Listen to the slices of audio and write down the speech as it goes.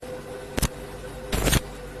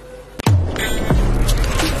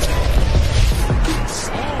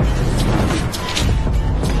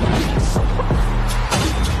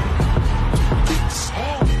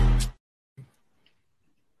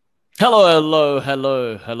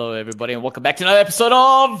Hello, everybody, and welcome back to another episode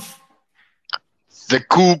of The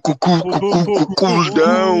cool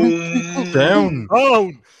down.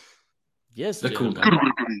 Down. Yes, The Cool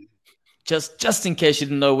gentlemen. Down. Just in case you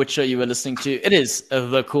didn't know which show you were listening to, it is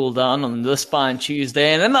The Cool Down on this fine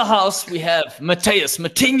Tuesday, and in the house we have Mateus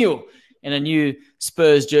Matinho in a new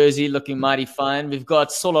Spurs jersey, looking mighty fine. We've got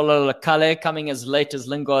Sololo Lakale coming as late as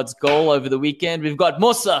Lingard's goal over the weekend. We've got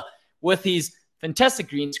Musa with his fantastic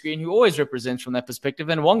green screen, who always represents from that perspective.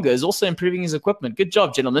 And Wonga is also improving his equipment. Good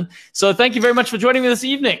job, gentlemen. So thank you very much for joining me this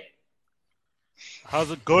evening. How's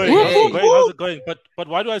it going? How's it going? But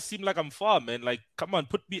why do I seem like I'm far, man? Like, come on,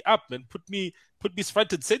 put me up, man. Put me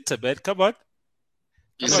front and center, man. Come on.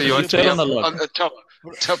 So you want to be on the top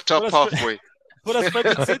halfway. Put us front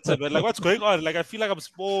and center, man. Like, what's going on? Like, I feel like I'm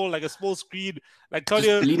small, like a small screen. Like,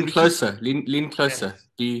 Claudio, Just lean closer. Lean closer.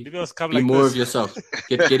 Be like more this. of yourself.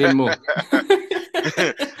 Get in more.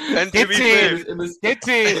 And to be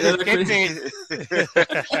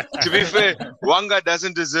fair, Wanga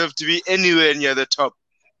doesn't deserve to be anywhere near the top.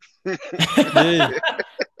 It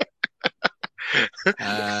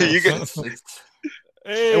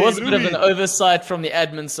was a bit of an oversight from the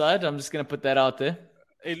admin side. I'm just going to put that out there.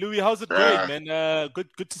 Hey Louis, how's it going, man?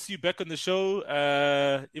 Good to see you back on the show.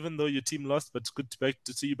 Even though your team lost, but it's good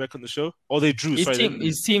to see you back on the show. Oh, they drew.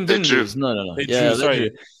 His team didn't lose. No. They drew.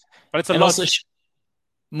 Sorry, but it's a lot. Also,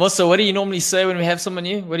 Musa, what do you normally say when we have someone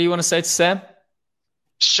new? What do you want to say to Sam?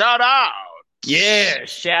 Shout out! Yeah,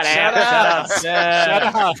 shout out,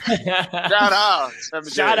 Sam.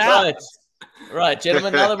 Shout out! Right,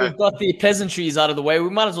 gentlemen, now that we've got the pleasantries out of the way, we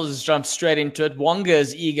might as well just jump straight into it. Wonga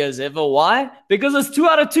is eager as ever. Why? Because it's 2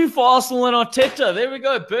 out of 2 for Arsenal and Arteta. There we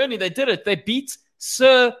go. Bernie, they did it. They beat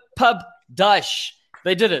Sir Pub Dash.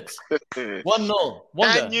 They did it. 1-0.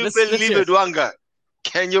 Wonga, Can you believe it, Wanga?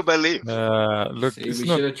 Can you believe? Look, we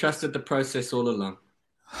should have trusted the process all along.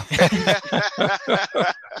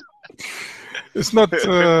 It's not.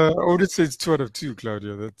 I would say it's 2 out of 2,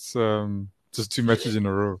 Claudia. That's just 2 matches in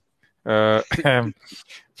a row. But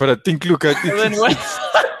I think, look, Wait,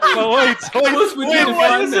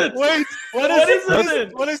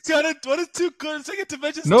 what is 2 out of 2 consecutive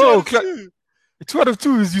matches? No, 2 out of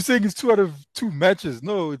 2 is you saying it's 2 out of 2 matches.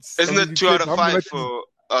 No, it's isn't it 2 out of 5 for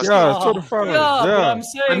us? Yeah, it's 2 out of 5. Yeah. I'm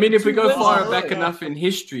saying I mean, if we go far back enough in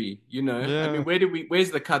history, you know, Yeah. I mean, where's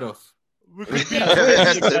the cutoff? We could be at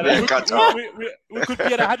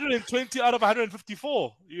 120 out of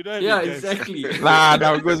 154. You know? Yeah, exactly. Nah,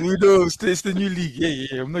 because we know it's the new league.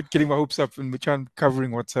 Yeah. I'm not getting my hopes up and we're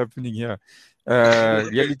covering what's happening here.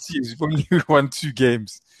 Reality is we've only won 2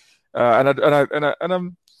 games, and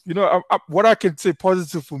I'm, you know, what I can say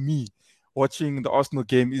positive for me watching the Arsenal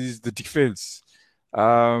game is the defense.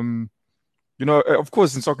 You know, of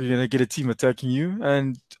course, in soccer, you're going to get a team attacking you.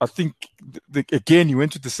 And I think, again, you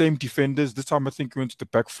went to the same defenders. This time, I think you went to the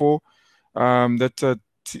back 4. That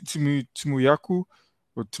Timuyaku,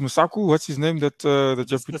 or Tumusaku, what's his name? That the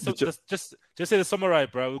Japanese. Just say the samurai,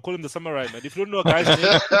 bro. We call him the samurai, man. If you don't know a guy's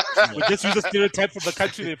name, we just use a stereotype from the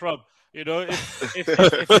country they're from. You know, if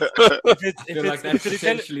that's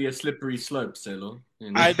essentially a slippery slope, Selo.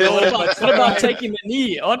 You know? I know. What about taking the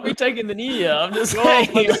knee? Aren't we taking the kney here? I'm just saying.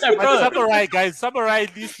 But samurai, guys. Samurai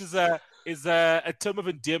at least is a term of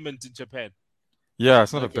endearment in Japan. Yeah,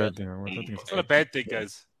 it's not a bad thing. It's not a bad thing,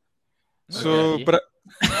 guys. So, but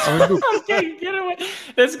I mean, look, Okay, get away.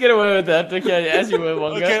 Let's get away with that. Okay, as you were,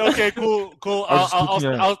 Wonga. Okay, cool.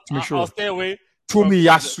 I'll stay away.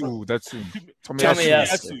 Tomiyasu, that's him.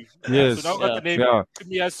 Tomiyasu. Yes. So now got the name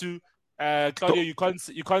Tomiyasu. Claudio,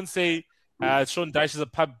 you can't say Sean Dyche is a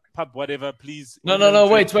pub whatever, please. No.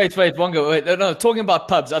 Wait, Wonga. Wait. No. Talking about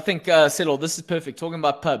pubs. I think Cyril, this is perfect. Talking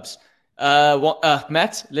about pubs.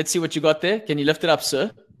 Matt, let's see what you got there. Can you lift it up,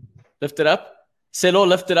 sir? Lift it up. Cyril,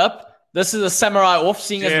 lift it up. This is a samurai off,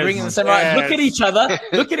 seeing as ringing the samurai. Yes. Look at each other.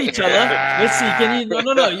 Let's see. Can you?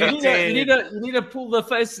 No. You need to pull the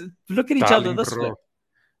face. Look at each other this way.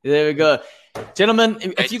 There we go. Gentlemen,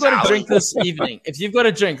 if you've got a drink this evening, if you've got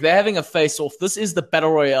a drink, they're having a face-off. This is the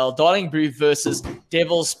Battle Royale, Darling Brew versus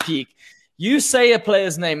Devil's Peak. You say a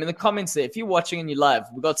player's name in the comments there. If you're watching and you're live,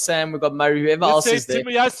 we've got Sam, we've got Murray, whoever else is there.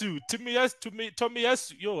 Tomiyasu.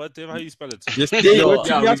 Yo, whatever, how you spell it? Yes, are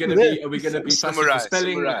we gonna be Samurai, fussy for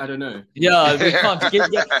spelling? samurai. I don't know. Yeah, we can't get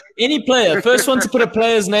any player. First one to put a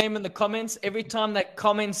player's name in the comments. Every time that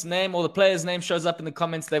comment's name or the player's name shows up in the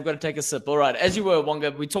comments, they've got to take a sip. All right, as you were, Wonga,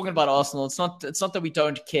 we're talking about Arsenal. It's not that we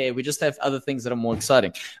don't care. We just have other things that are more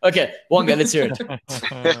exciting. Okay, Wonga, let's hear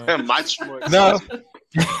it. Much more. No,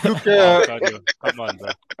 look, Come on, bro.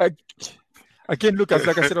 again, look,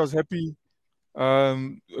 like I said, I was happy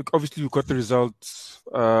Obviously we got the results,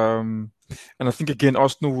 and I think again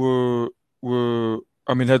Arsenal were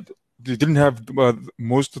I mean they didn't have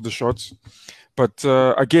most of the shots, but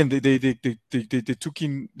again they took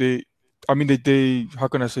in they how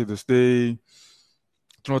can I say this, they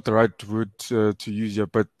don't know what the right word to use here,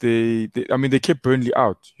 but they kept Burnley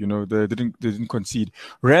out. They didn't concede.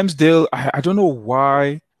 Ramsdale, I don't know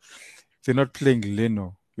why they're not playing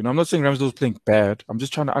Leno. I'm not saying Ramsdale's playing bad. I'm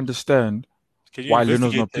just trying to understand why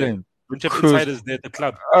Leno's not playing. Don't you have insiders there at the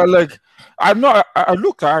club? I'm not. I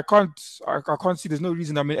looked. I can't see. There's no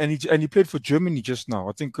reason. I mean, and he played for Germany just now.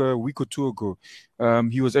 I think a week or two ago.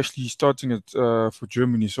 He was actually starting it for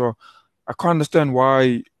Germany. So I can't understand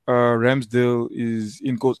why Ramsdale is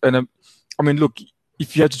in goals. And I mean, look,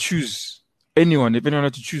 if you had to choose if anyone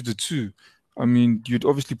had to choose the two, I mean, you'd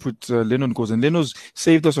obviously put Leno on goals, and Leno's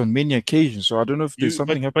saved us on many occasions. So I don't know if there's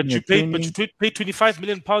something happening. But you paid £25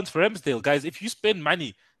 million for Ramsdale, guys. If you spend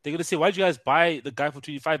money, they're gonna say, "Why'd you guys buy the guy for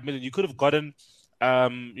 25 million? You could have gotten,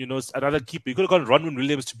 another keeper. You could have gotten Ronwen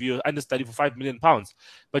Williams to be your understudy for £5 million,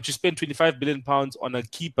 but you spend £25 million on a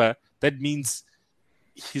keeper. That means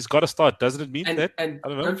he's got to start, doesn't it mean that? And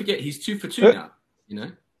don't forget, he's 2 for 2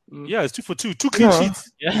 now. Yeah, it's 2 for 2, 2 clean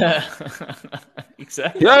sheets. Yeah,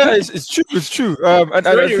 exactly. Yeah, it's true. It's true. And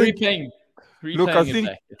I think, repaying look, I think,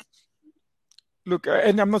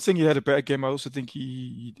 and I'm not saying he had a bad game. I also think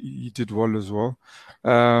he did well as well.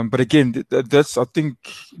 But again, that's, I think,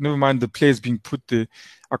 never mind the players being put there.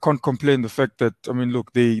 I can't complain the fact that, I mean,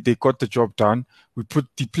 look, they got the job done.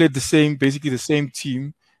 They played basically the same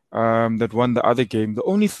team that won the other game. The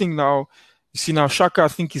only thing now, you see now, Xhaka, I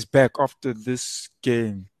think he's back after this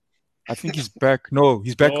game. I think he's back. No,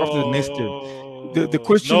 he's back after the next game. The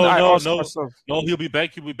question I asked myself. No, he'll be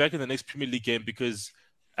back. He'll be back in the next Premier League game because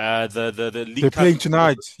the League they're Cup, playing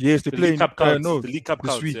tonight. Yes, they're playing. The League Cup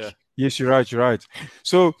this counts, week. Yeah. Yes, you're right.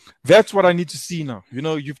 So that's what I need to see now.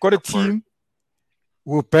 You've got a team.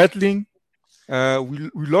 We're battling. We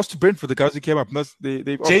lost to Brentford. The guys who came up,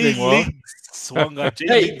 they've playing well.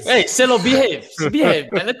 Hey, Celo,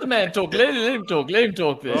 behave, man. Let the man talk. Let him talk.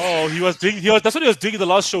 There. Oh, that's what he was doing in the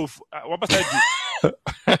last show. What must I do?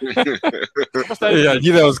 Yeah, I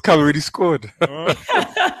knew that was coming when he scored.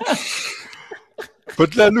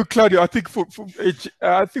 But look, Claudio, I think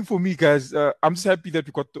for me, guys, I'm just happy that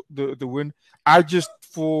we got the win. I just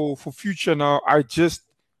for future now, I just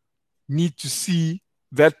need to see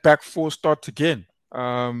that back four start again.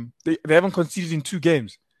 They haven't conceded in 2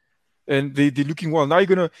 games, and they're looking well. Now if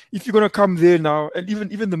you're gonna come there now, and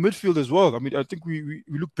even the midfield as well. I mean, I think we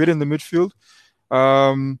look better in the midfield.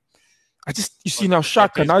 You see now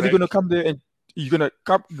Xhaka. Now they're gonna come there and you're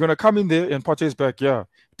gonna come in there and Partey's back, yeah.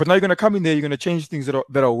 But now you're gonna come in there, you're gonna change things that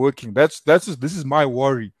are working. This is my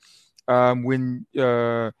worry. When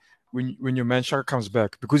your man Xhaka comes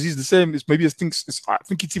back, because he's the same. I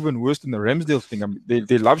think it's even worse than the Ramsdale thing. I mean,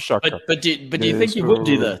 they love Xhaka. But do you think he would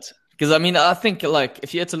do that? Because I mean, I think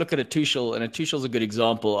if you had to look at a Tuchel, and a Tuchel's a good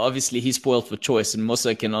example. Obviously, he's spoiled for choice, and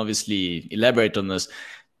Musa can obviously elaborate on this.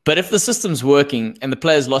 But if the system's working and the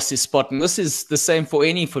player's lost his spot, and this is the same for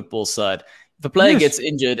any football side, if a player gets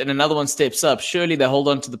injured and another one steps up, surely they hold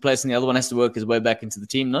on to the place, and the other one has to work his way back into the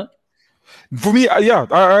team, no? For me, I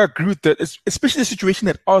agree with that. Especially the situation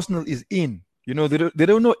that Arsenal is in. They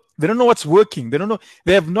don't know what's working. They don't know.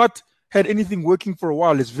 They have not had anything working for a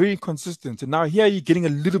while. It's very inconsistent. And now here you're getting a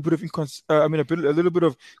little bit of a little bit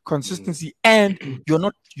of consistency, and you're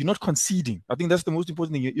not conceding. I think that's the most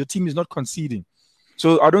important thing. Your team is not conceding.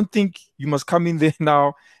 So I don't think you must come in there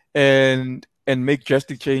now and make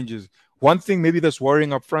drastic changes. One thing maybe that's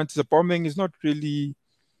worrying up front is Aubameyang is not really.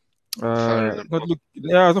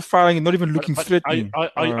 Not firing, not even looking threatening.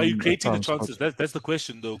 Are you creating the chances? That's the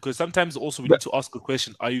question, though, because sometimes also we need to ask a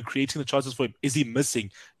question: are you creating the chances for him? Is he missing?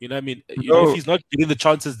 You know what I mean? If he's not getting the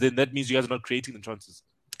chances, then that means you guys are not creating the chances.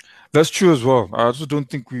 That's true as well. I also don't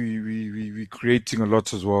think we're creating a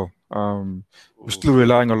lot as well. We're still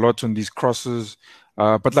relying a lot on these crosses.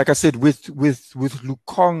 But like I said, with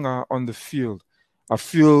Lukonga on the field, I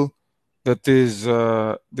feel that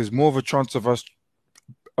there's more of a chance of us.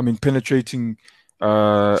 I mean, penetrating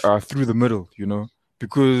through the middle,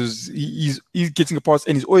 because he's getting a pass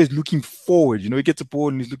and he's always looking forward. He gets a ball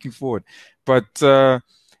and he's looking forward. But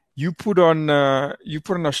you put on a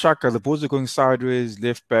Xhaka, the balls are going sideways,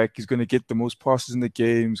 left back. He's going to get the most passes in the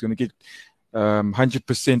game. He's going to get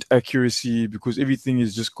 100% accuracy because everything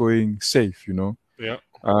is just going safe. Yeah.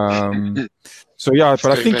 So yeah,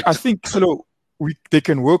 but I think so. They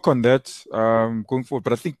can work on that going forward.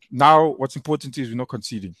 But I think now what's important is we're not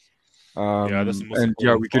conceding. That's the most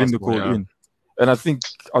important we're getting the goal in. And I think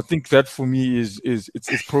that for me is it's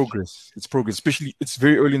progress. It's progress, especially it's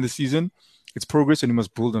very early in the season. It's progress, and you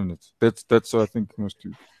must build on it. That's what I think you must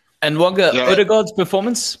do. And Wonga, Odegaard's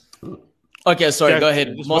performance. Okay, sorry. Go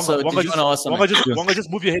ahead. Mosa, did you want to ask something? Wonga, just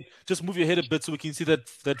move your head. Just move your head a bit so we can see that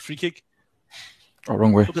free kick. Oh,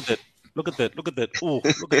 wrong way. Look at that. Look at that. Look at that. Oh,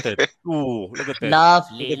 look at that. Oh, look at that.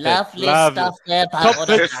 Lovely stuff there.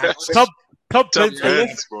 Top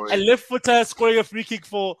a left footer scoring a free kick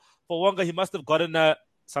for Wonga. He must have gotten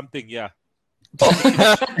something. Yeah. Get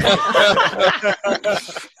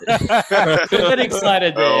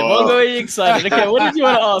excited there. Wonga, are you excited? Okay, what did you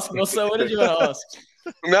want to ask, Mosa? What did you want to ask?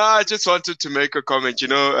 No, I just wanted to make a comment.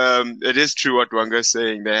 It is true what Wanga is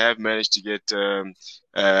saying. They have managed to get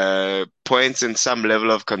points and some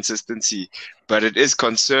level of consistency, but it is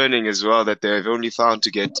concerning as well that they've only found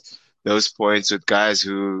to get those points with guys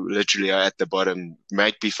who literally are at the bottom,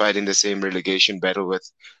 might be fighting the same relegation battle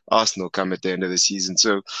with Arsenal come at the end of the season.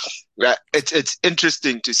 So it's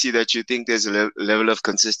interesting to see that you think there's a level of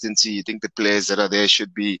consistency. You think the players that are there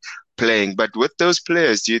should be playing. But with those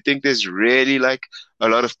players, do you think there's really like a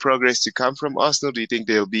lot of progress to come from Arsenal? Do you think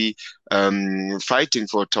they'll be fighting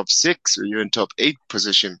for top 6 or even top 8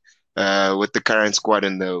 position with the current squad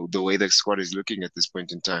and the way the squad is looking at this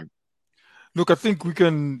point in time? Look, I think we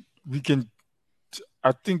can.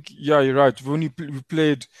 I think, yeah, you're right. We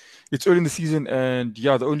played. It's early in the season, and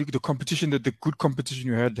yeah, the competition, the good competition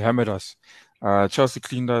you had hammered us. Chelsea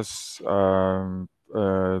cleaned us.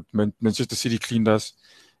 Manchester City cleaned us.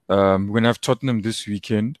 We're gonna have Tottenham this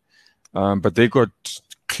weekend, but they got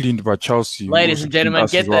cleaned by Chelsea. Ladies and gentlemen,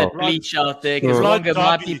 get that bleach out there because Wonga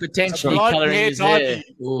might be potentially colouring his hair.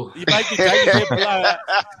 He might be dying his blood.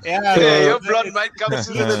 Yeah, your blood might come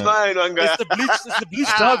sooner than mine, Wanga. It's the bleach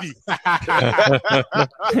derby.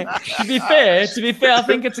 To be fair, I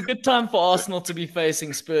think it's a good time for Arsenal to be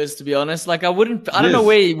facing Spurs, to be honest. Like, I don't know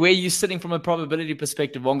where you're sitting from a probability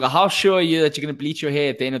perspective, Wonga. How sure are you that you're going to bleach your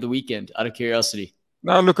hair at the end of the weekend, out of curiosity?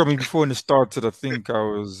 Now, look, I mean, before it started, I think I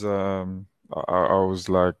was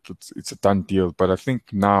like, it's a done deal. But I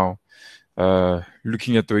think now,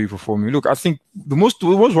 looking at the way you're performing, look, I think the most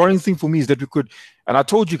worrying thing for me is that we could, and I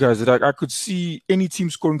told you guys that I could see any team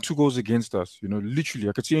scoring 2 goals against us. Literally,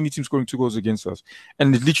 I could see any team scoring 2 goals against us,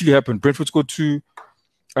 and it literally happened. Brentford scored 2,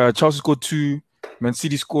 Chelsea scored 2, Man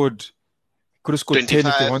City could have scored 10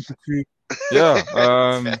 if they wanted to. Yeah.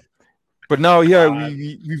 But now, yeah,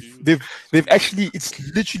 they've actually,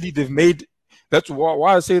 they've made. That's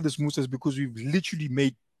why I say this, Musa, is because we've literally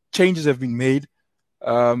made changes have been made,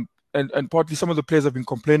 and partly some of the players have been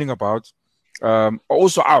complaining about are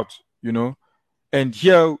also out, and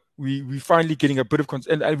here we finally getting a bit of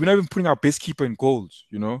and we're not even putting our best keeper in goals,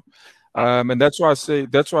 and that's why I say.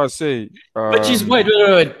 But wait.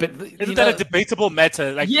 But isn't that a debatable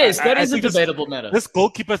matter? Like, yes, that is a debatable matter. This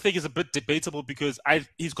goalkeeper thing is a bit debatable because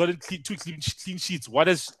he's gotten 2 clean sheets. What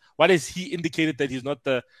has he indicated that he's not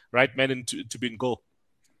the right man to be in goal?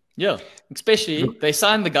 Yeah, especially they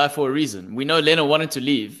signed the guy for a reason. We know Leno wanted to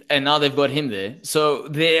leave, and now they've got him there. So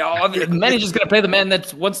the manager's going to play the man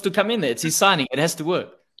that wants to come in there. It's his signing. It has to work.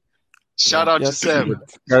 Shout out to Sam.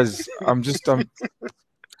 Guys, What's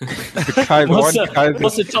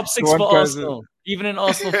the top 6 for Arsenal? Even an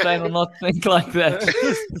Arsenal fan will not think like that. At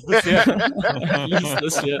least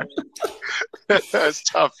this year. That's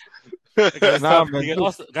tough. Guys, it's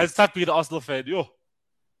tough being an Arsenal fan. Yo.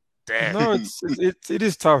 Damn. No, it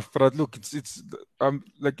is tough, but look, it's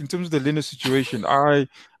like in terms of the Leno situation, I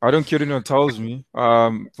don't care what anyone tells me.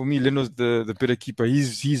 For me, Leno's the better keeper.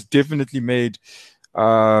 He's definitely made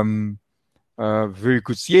very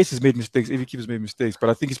good. Yes, he's made mistakes. Every keeper's made mistakes,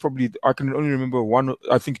 but I think I can only remember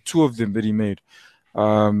 2 of them that he made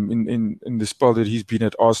in the spell that he's been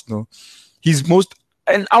at Arsenal.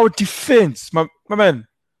 And our defense, my man.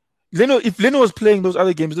 If Leno was playing those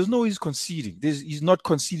other games, there's no way he's conceding. He's not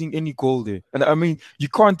conceding any goal there. And I mean, you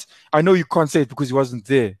can't. I know you can't say it because he wasn't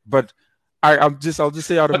there, but I'll just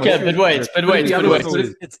say out of my. Okay, but wait. Put it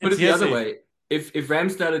the other way. If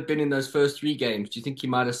Ramsdale had been in those first 3 games, do you think he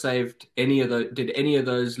might have saved any of those? Did any of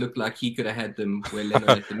those look like he could have had them where Leno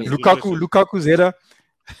let them in? Lukaku's header,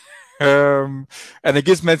 and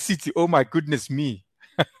against Man City. Oh my goodness me,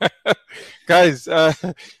 guys!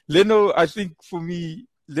 Leno, I think for me.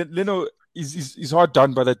 Leno is hard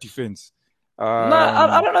done by that defense. No,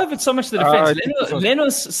 I don't know if it's so much the defense. Leno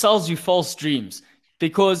sells you false dreams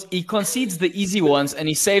because he concedes the easy ones and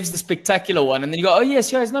he saves the spectacular one, and then you go, "Oh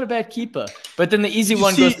yes, he's not a bad keeper." But then the easy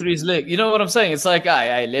one goes through his leg. You know what I'm saying? It's like,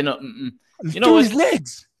 Leno. His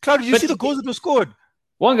legs. Claudio, you see the goals that were scored.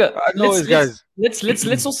 Wonga, guys.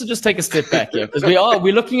 Let's also just take a step back here because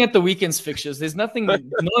we're looking at the weekend's fixtures. There's nothing.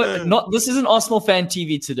 This isn't Arsenal fan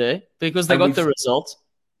TV today because they got the result.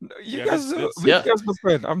 You guys are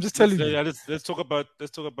fine. I'm just telling you. Yeah, let's talk about.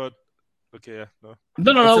 Okay, yeah,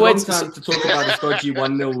 no. Wait. It's a long time to talk about a dodgy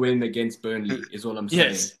 1-0 win against Burnley is all I'm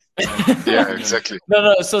saying. Yes. Yeah, exactly.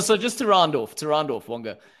 No. So just to round off,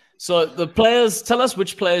 Wonga. So the players, tell us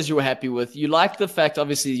which players you were happy with. You like the fact,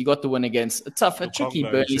 obviously, you got the win against a tricky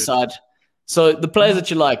Burnley side. So the players that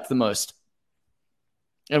you liked the most,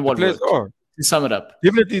 and what players? To sum it up,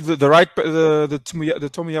 definitely the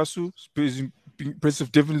Tomiyasu is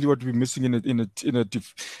impressive. Definitely what we're missing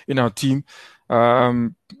in our team. I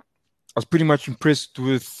was pretty much impressed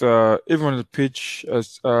with everyone on the pitch. I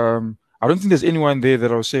don't think there's anyone there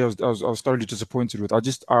that I would say I was thoroughly disappointed with.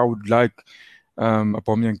 I would like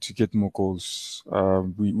Aubameyang to get more goals.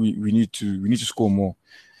 We need to score more.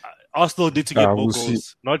 Arsenal need to get more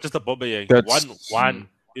goals, not just Aubameyang. One.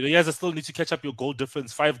 You know, you guys still need to catch up your goal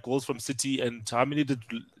difference. 5 goals from City, and how many did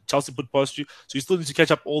Chelsea put past you? So you still need to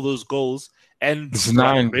catch up all those goals. And it's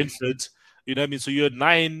 9. Brentford, you know what I mean? So you're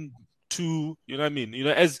 9-2. You know what I mean? You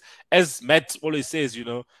know, as Matt always says, you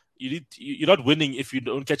know, you're not winning if you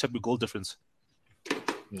don't catch up your goal difference.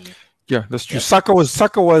 Yeah, that's true. Yeah. Saka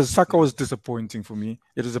was disappointing for me.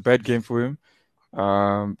 It was a bad game for him.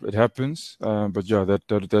 It happens, but yeah,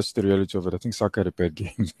 that's the reality of it. I think Saka had a bad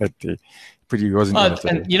game that day. He wasn't.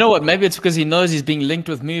 And you know what? Maybe it's because he knows he's being linked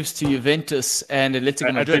with moves to Juventus and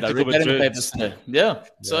Atletico Madrid. I read that in the papers today. Yeah,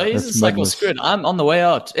 so he's a cycle screwed. I'm on the way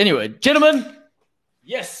out. Anyway, gentlemen.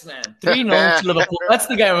 Yes, man. 3-0 to Liverpool. That's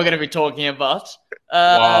the game we're going to be talking about.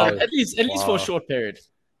 Wow. At least for a short period.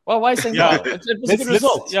 Well, why saying that? It was a good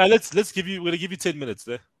result. Yeah, let's give you. We're going to give you 10 minutes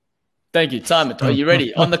there. Thank you. Time it. Are you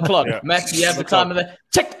ready? On the clock. Yeah. Matt, do you have the timer there?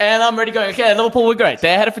 Check. And I'm ready going. Okay, Liverpool were great.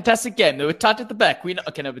 They had a fantastic game. They were tight at the back.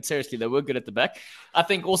 But seriously, they were good at the back. I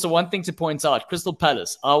think also one thing to point out, Crystal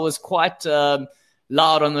Palace. I was quite loud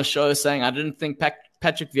on the show saying I didn't think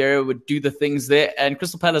Patrick Vieira would do the things there. And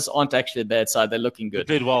Crystal Palace aren't actually a bad side. They're looking good.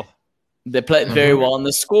 They played well. They played very well, and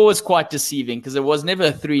the score was quite deceiving because it was never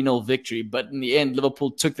a 3-0 victory. But in the end,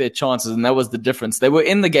 Liverpool took their chances, and that was the difference. They were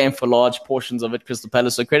in the game for large portions of it, Crystal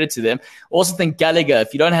Palace, so credit to them. Also think Gallagher,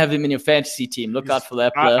 if you don't have him in your fantasy team, look out for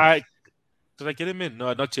that player. Did I get him in?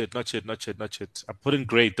 No, not yet. I put in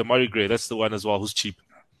Gray, Damari Gray. That's the one as well, who's cheap.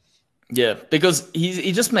 Yeah, because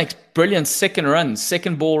he just makes brilliant second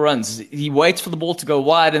ball runs. He waits for the ball to go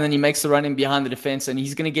wide, and then he makes the run in behind the defense, and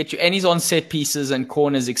he's going to get you. And he's on set pieces and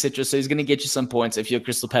corners, etc. So he's going to get you some points if you're a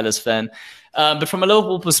Crystal Palace fan. But from a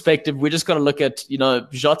Liverpool perspective, we just got to look at,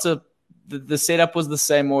 Jota. The setup was the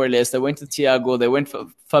same more or less. They went to Thiago, they went for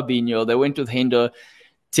Fabinho, they went with Hendo.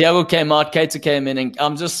 Thiago came out, Keita came in, and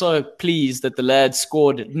I'm just so pleased that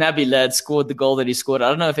Naby lad scored the goal that he scored. I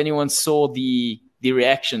don't know if anyone saw the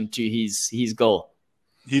reaction to his goal.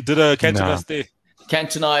 He did a Cantona-esque.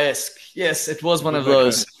 Cantona-esque. Yes, it was one of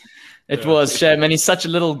those. It was shame, and he's such a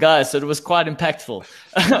little guy, so it was quite impactful.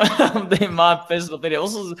 In my personal opinion,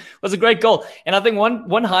 also was a great goal. And I think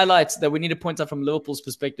one highlight that we need to point out from Liverpool's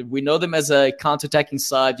perspective, we know them as a counter-attacking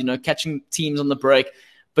side, catching teams on the break.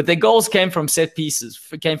 But their goals came from set pieces,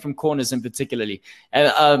 came from corners particularly.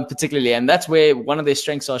 And that's where one of their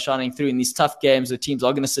strengths are shining through in these tough games where teams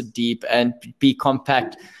are going to sit deep and be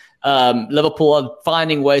compact. Liverpool are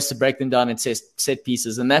finding ways to break them down in set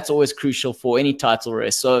pieces, and that's always crucial for any title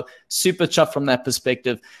race. So super chuffed from that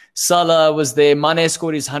perspective. Salah was there. Mane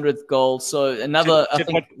scored his 100th goal. So another...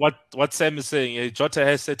 What Sam is saying, Jota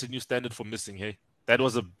has set a new standard for missing, hey? That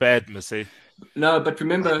was a bad miss, eh? No, but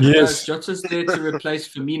remember, Jota's there to replace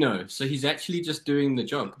Firmino, so he's actually just doing the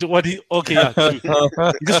job. True. He's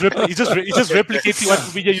just replicating what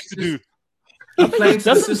Firmino used to do.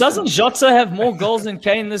 Doesn't Jota have more goals than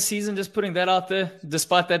Kane this season? Just putting that out there,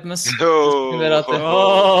 despite that miss. No. That out there.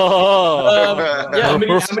 How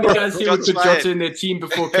many guys here would put Jota in their team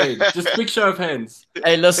before Kane? Just quick show of hands.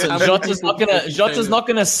 Hey, listen, Jota's not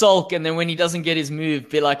gonna sulk, and then when he doesn't get his move,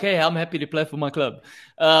 be like, "Hey, I'm happy to play for my club."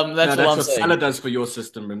 That's what I'm saying. Salah does for your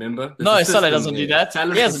system. Remember? Salah doesn't do that.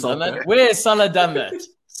 He hasn't done that. Where has Salah done that?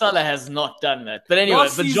 Salah has not done that. But anyway,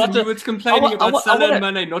 Jota, you were complaining about Salah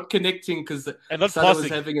and Mane not connecting because Salah was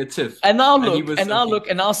having a tiff. And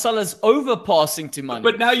now Salah's overpassing to Mane.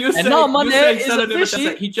 But now you're saying Salah never does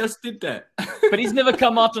that. He just did that. But he's never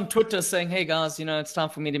come out on Twitter saying, "Hey guys, it's time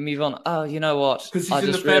for me to move on." Oh, you know what? I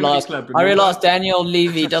just realized Daniel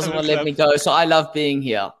Levy doesn't want to let me go, so I love being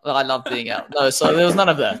here. I love being out. No, so there was none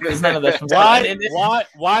of that. There's none of that.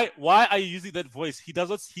 Why are you using that voice? He does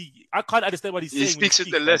not. I can't understand what he's saying. He speaks with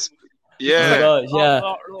the lisp. Yeah.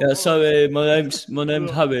 Yeah. So my name's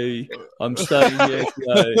Harry. I'm staying here.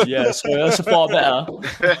 Yeah. So that's far better.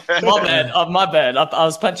 My bad. I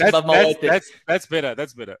was punching above my weight there. That's better.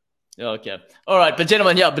 That's better. Okay. All right, but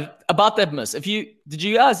gentlemen, but about that miss, did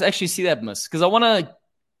you guys actually see that miss? Because I want to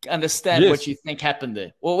understand what you think happened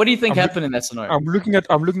there. Well, what do you think happened in that scenario? I'm looking at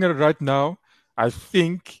it right now. I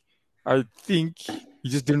think he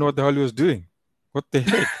just didn't know what the hell he was doing. What the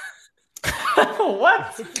heck?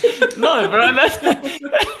 What? No, bro.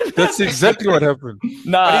 That's exactly what happened.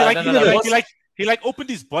 He opened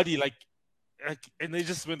his body and they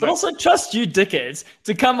just went. But also trust you, dickheads,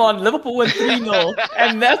 to come on. Liverpool win 3-0,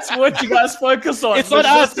 and that's what you guys focus on. It's not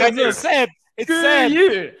us, guys. It's Sam. It's Sam.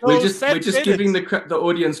 You. We're just giving the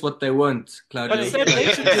audience what they want, Claudio. We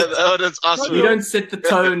don't set the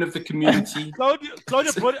tone of the community.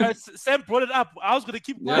 Sam brought it up. I was going to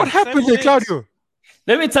keep. What happened there, Claudio?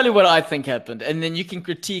 Let me tell you what I think happened, and then you can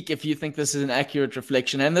critique if you think this is an accurate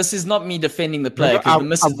reflection. And this is not me defending the player, because the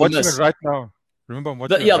miss is the miss. It right now. Remember, I'm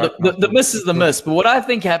watching the miss is the miss. But what I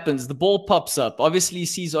think happens, the ball pops up. Obviously, he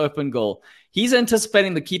sees open goal. He's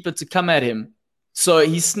anticipating the keeper to come at him, so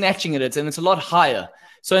he's snatching at it, and it's a lot higher.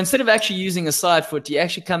 So instead of actually using a side foot, he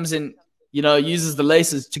actually comes in, uses the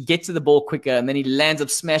laces to get to the ball quicker, and then he lands up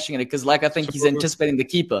smashing at it because, I think he's anticipating the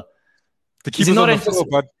keeper. The keeper's not on the floor,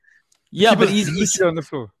 but but he's on the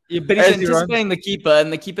floor. Yeah, but he's anticipating the keeper,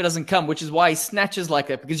 and the keeper doesn't come, which is why he snatches like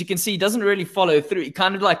that, because you can see he doesn't really follow through. He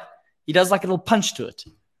kind of he does a little punch to it.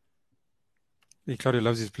 Hey, Claudio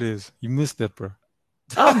loves his players. You missed that, bro.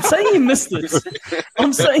 I'm saying he missed it.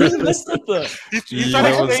 I'm saying he missed it, though. He's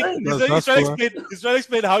trying to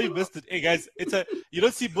explain how you missed it. Hey, guys, you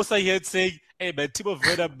don't see Musa here saying, hey, man, Timo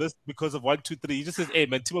Werner missed because of 1, 2, 3. He just says, hey,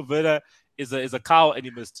 man, Timo Werner is a cow and he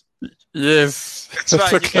missed. Yes.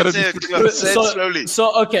 That's right. You can say it slowly.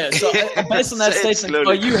 So based on that statement,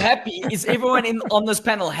 are you happy? Is everyone on this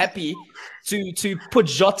panel happy to put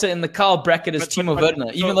Jota in the cow bracket as Timo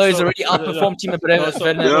Werner, even though he's already outperformed Timo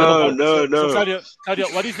Werner? No. So Claudio,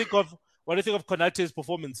 what do you think of Konate's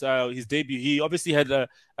performance? His debut. He obviously had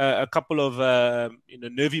a couple of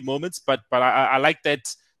nervy moments, but I like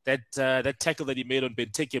that tackle that he made on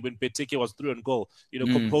Benteke when Benteke was through on goal.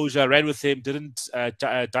 Composure, ran with him, didn't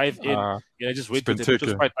dive in. Just went with him, which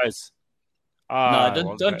was quite nice.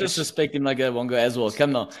 No, don't disrespect him like that, Wongo, as well.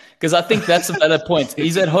 Come on. Because I think that's a better point.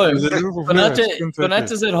 He's at home.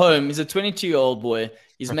 Konate's at home. He's a 22-year-old boy.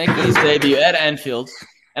 He's making his debut at Anfield.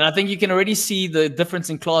 And I think you can already see the difference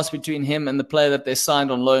in class between him and the player that they signed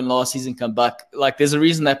on loan last season come back. There's a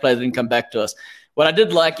reason that player didn't come back to us. What I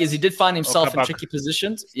did like is he did find himself in tricky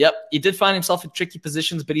positions. Yep, he did find himself in tricky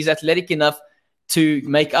positions, but he's athletic enough to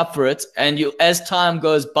make up for it. And as time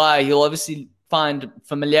goes by, he'll obviously find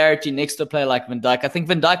familiarity next to a player like Van Dijk. I think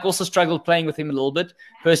Van Dijk also struggled playing with him a little bit,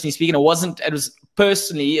 personally speaking. It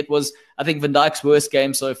was I think Van Dijk's worst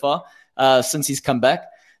game so far since he's come back.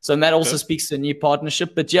 So that also speaks to a new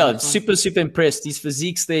partnership. But super, super impressed. His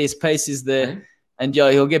physique's there, his pace is there. And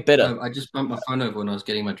he'll get better. I just bumped my phone over when I was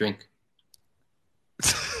getting my drink.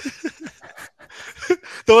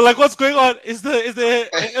 They were like, what's going on? Is there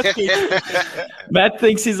Matt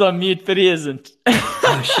thinks he's on mute, but he isn't.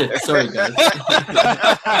 Oh shit, sorry guys.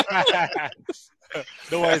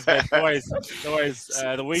 No worries, man. No worries.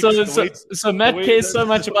 So Matt cares so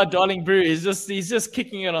much about Darling Brew. He's just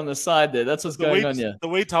kicking it on the side there. That's what's going on here. The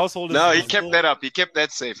weight household. He kept that up. He kept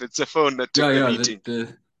that safe. It's a phone that took the meeting.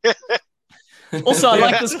 Also, I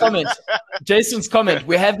like this comment. Jason's comment.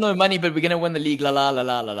 We have no money, but we're going to win the league. La la la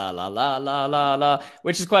la la la la la la la.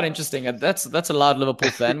 Which is quite interesting. That's a loud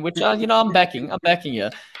Liverpool fan. Which I'm backing. I'm backing here.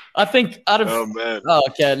 I think out of. Oh man.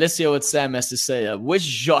 Okay. Let's hear what Sam has to say. Which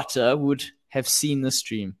Jota would have seen the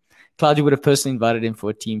stream? Claudio would have personally invited him for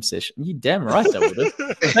a team session. You damn right I would have.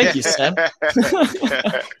 Thank you, Sam.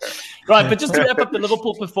 Right, but just to wrap up the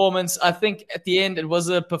Liverpool performance, I think at the end it was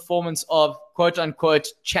a performance of quote-unquote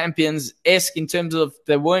champions-esque in terms of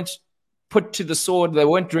they weren't put to the sword, they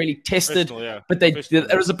weren't really tested, but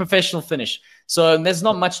it was a professional finish. So there's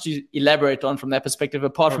not much to elaborate on from that perspective,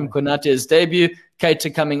 apart from Konate's debut,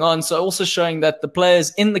 Keita coming on. So also showing that the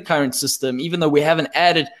players in the current system, even though we haven't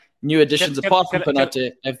added new additions apart from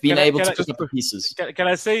Konate, have been able to pick up the pieces. Can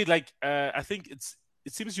I say, I think it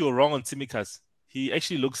seems you were wrong on Tsimikas. He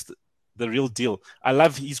actually looks the real deal. I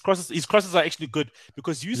love his crosses. His crosses are actually good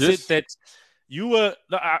because you said that you were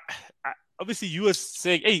obviously you were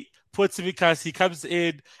saying, hey, poor Tsimikas, he comes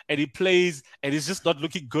in and he plays and he's just not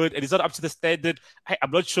looking good and he's not up to the standard.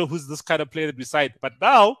 I'm not sure who's this kind of player beside. But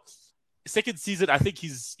now, second season, I think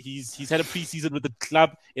he's had a preseason with the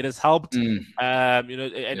club. It has helped, and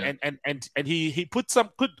he put some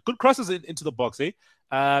good crosses into the box,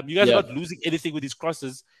 You guys are not losing anything with his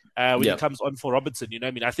crosses when he comes on for Robertson. You know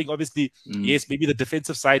what I mean? I think obviously, yes, maybe the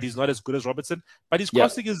defensive side is not as good as Robertson, but his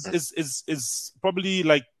crossing is probably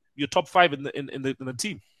like your top 5 in the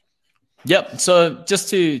team. Yep. So just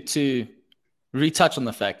to retouch on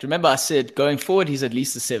the fact, remember I said going forward he's at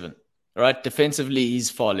least a 7, right? Defensively he's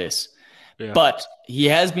far less. Yeah. But he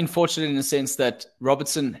has been fortunate in the sense that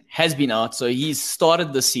Robertson has been out, so he's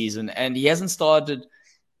started the season and he hasn't started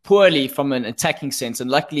poorly from an attacking sense. And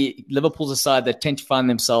luckily, Liverpool's a side that tend to find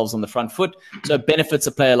themselves on the front foot, so it benefits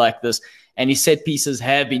a player like this. And his set pieces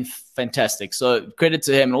have been fantastic. So credit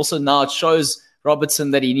to him. And also now it shows Robertson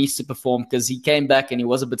that he needs to perform because he came back and he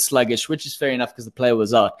was a bit sluggish, which is fair enough because the player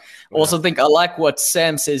was out. Yeah. Also think I like what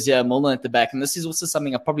Sam says here, Milner at the back. And this is also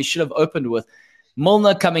something I probably should have opened with.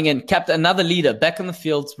 Milner coming in, capped another leader back on the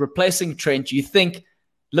field, replacing Trent. You think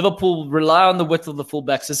Liverpool rely on the width of the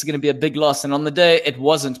fullbacks. This is going to be a big loss. And on the day, it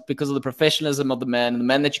wasn't because of the professionalism of the man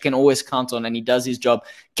that you can always count on, and he does his job.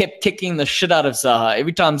 Kept kicking the shit out of Zaha.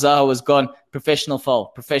 Every time Zaha was gone, professional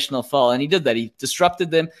foul. And he did that. He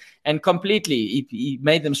disrupted them and completely. He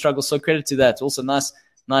made them struggle. So credit to that. Also nice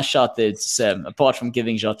shot there, Sam, apart from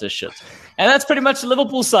giving Jota shit. And that's pretty much the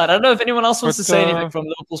Liverpool side. I don't know if anyone else wants to say anything from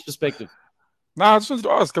Liverpool's perspective. No, I just wanted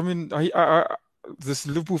to ask. I mean, this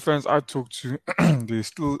Liverpool fans I talk to, they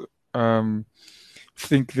still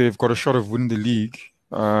think they've got a shot of winning the league.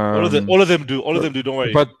 All of them do. Don't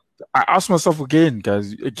worry. But I ask myself again,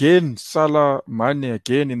 guys. Again, Salah, Mane,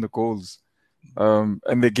 again in the goals, and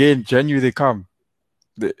again January they come.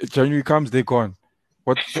 January comes, they're gone.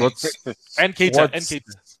 What's and Keita,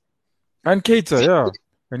 yeah.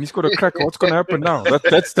 And he's got a crack. What's going to happen now?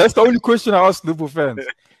 That's the only question I ask Liverpool fans.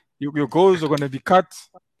 Your goals are going to be cut.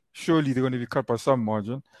 Surely they're going to be cut by some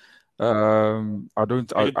margin. I don't.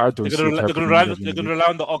 They're going to rely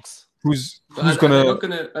on the Ox. Who's going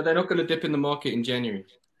to? Are they not going to dip in the market in January?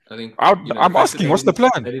 I think. I'm asking, what's the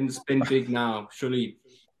plan? They didn't spend big now. Surely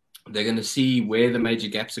they're going to see where the major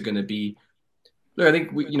gaps are going to be. Look, I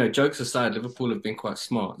think jokes aside, Liverpool have been quite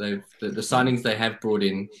smart. The signings they have brought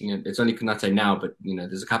in. It's only Konate now, but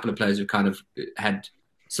there's a couple of players who kind of had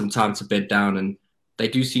some time to bed down, and they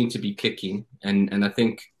do seem to be clicking. And I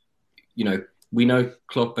think. We know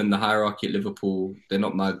Klopp and the hierarchy at Liverpool, they're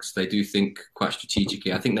not mugs. They do think quite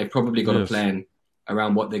strategically. I think they've probably got a plan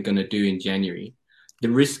around what they're going to do in January. The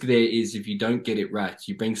risk there is if you don't get it right,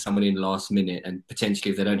 you bring someone in last minute and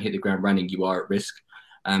potentially if they don't hit the ground running, you are at risk.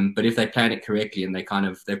 But if they plan it correctly and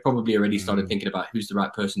they've probably already started thinking about who's the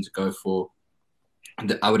right person to go for.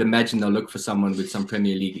 And I would imagine they'll look for someone with some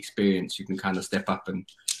Premier League experience who can kind of step up and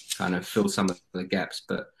kind of fill some of the gaps.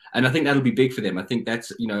 And I think that'll be big for them. I think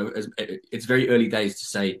that's, it's very early days to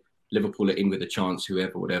say Liverpool are in with a chance,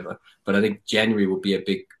 whoever, whatever. But I think January will be a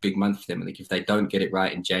big month for them. I think if they don't get it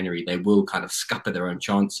right in January, they will kind of scupper their own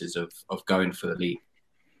chances of going for the league.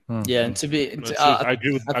 Yeah, and I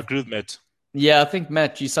agree with Matt. Yeah, I think,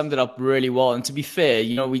 Matt, you summed it up really well. And to be fair,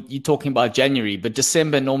 you're talking about January, but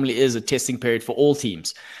December normally is a testing period for all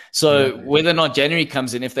teams. So whether or not January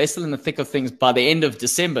comes in, if they're still in the thick of things by the end of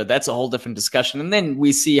December, that's a whole different discussion. And then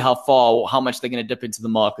we see how far or how much they're going to dip into the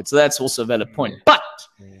market. So that's also a valid point. But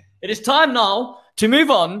it is time now to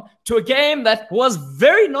move on to a game that was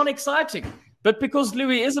very non-exciting. But because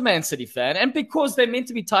Louis is a Man City fan and because they're meant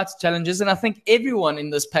to be tight challenges, and I think everyone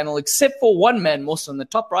in this panel, except for one man, Moss on the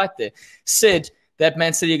top right there, said that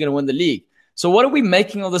Man City are going to win the league. So what are we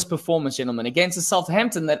making of this performance, gentlemen, against a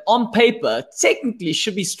Southampton that on paper technically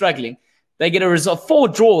should be struggling? They get a result, 4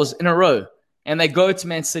 draws in a row, and they go to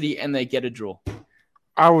Man City and they get a draw.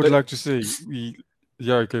 I would like to say,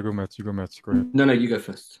 okay, go Matt. Go ahead. No, you go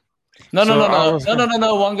first. No,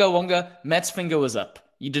 Wonga. Matt's finger was up.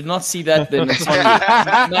 You did not see that, then it's on you.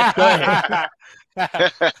 Matt, go ahead.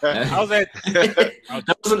 How's that?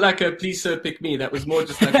 That wasn't like a please sir pick me. That was more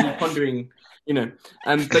just like me pondering,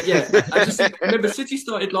 But yeah, I just remember City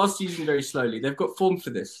started last season very slowly. They've got form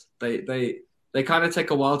for this. They kind of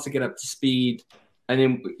take a while to get up to speed, and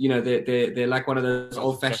then they're like one of those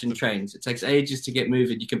old-fashioned trains. It takes ages to get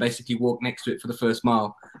moving. You can basically walk next to it for the first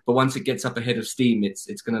mile, but once it gets up ahead of steam,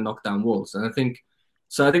 it's going to knock down walls. And I think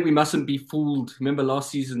we mustn't be fooled. Remember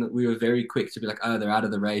last season that we were very quick to be like, oh, they're out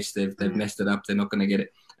of the race. They've messed it up. They're not going to get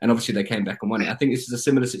it. And obviously they came back and won it. I think this is a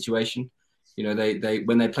similar situation. They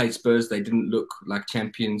when they played Spurs, they didn't look like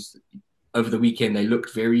champions. Over the weekend, they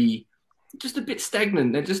looked just a bit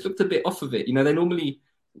stagnant. They just looked a bit off of it. They normally,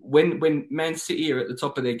 when Man City are at the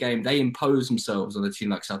top of their game, they impose themselves on a team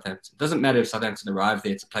like Southampton. It doesn't matter if Southampton arrive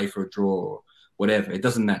there to play for a draw or whatever. It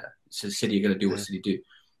doesn't matter. So City are going to do what City do.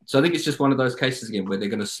 So I think it's just one of those cases again where they're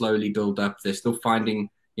going to slowly build up. They're still finding,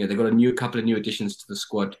 they've got a couple of new additions to the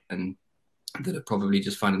squad, and that are probably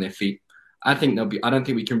just finding their feet. I think they'll be. I don't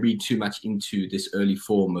think we can read too much into this early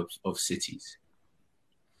form of cities.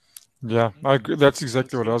 Yeah, I agree. That's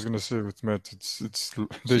exactly what I was going to say with Matt. It's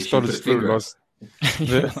they started slow last.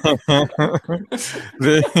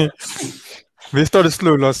 They started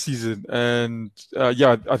slow last season, and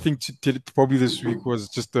yeah, I think probably this week was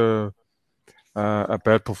just a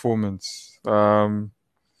bad performance. But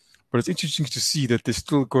it's interesting to see that they're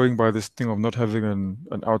still going by this thing of not having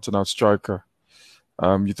an out-and-out striker.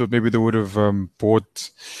 You thought maybe they would have bought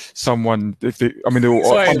someone if they. I mean, they were.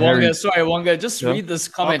 Sorry, Wonga. Just read this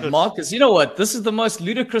comment, Marcus. You know what? This is the most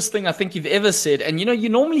ludicrous thing I think you've ever said. And you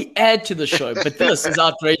normally add to the show, but this is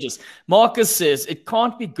outrageous. Marcus says it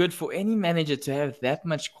can't be good for any manager to have that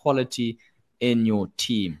much quality in your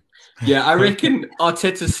team. Yeah, I reckon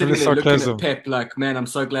Arteta's sitting there looking at Pep like, man, I'm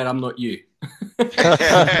so glad I'm not you. You've got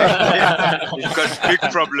big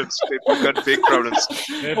problems, Pep. You've got big problems.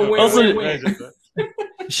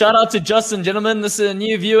 Shout out to Justin, gentlemen. This is a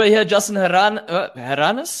new viewer here, Justin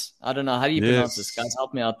Haranis. I don't know. How do you pronounce this, guys?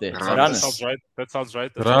 Help me out there. That sounds right. That sounds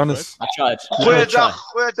right. I tried.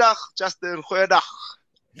 Goeiedag, Justin. Goeiedag.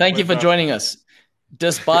 Thank you for joining us.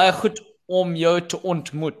 Dis baie goed om jou te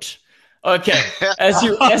ontmoet. Okay, as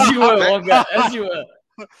you were, Wonga, as you were.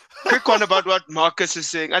 Quick one about what Marcus is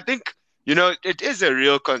saying. I think, it is a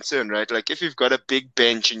real concern, right? Like if you've got a big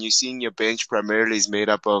bench and you're seeing your bench primarily is made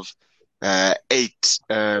up of 8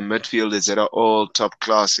 midfielders that are all top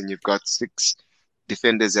class, and you've got 6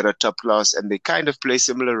 defenders that are top class, and they kind of play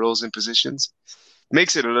similar roles and positions,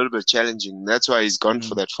 makes it a little bit challenging. That's why he's gone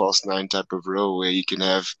for that false 9 type of role where you can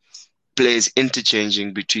have players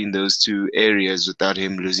interchanging between those two areas without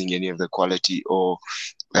him losing any of the quality or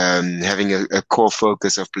having a core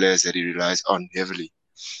focus of players that he relies on heavily,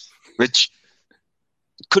 which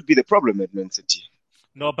could be the problem at Man City.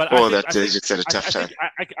 No, but I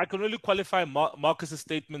can really qualify Marcus's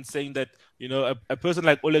statement saying that a person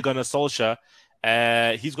like Ole Gunnar Solskjaer,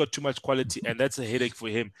 he's got too much quality, and that's a headache for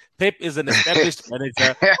him. Pep is an established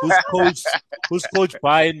manager who's coached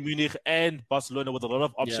Bayern Munich and Barcelona with a lot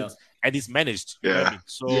of options, and he's managed. You know what I mean?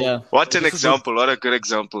 So what an example! What a good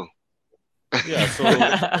example. Yeah, so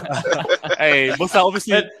hey, Musa love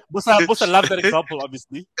that example,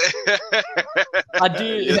 obviously. I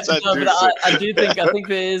think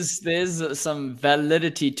there's some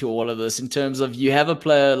validity to all of this in terms of you have a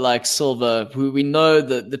player like Silva, who we know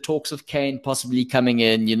the talks of Kane possibly coming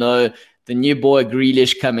in, the new boy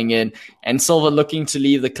Grealish coming in, and Silva looking to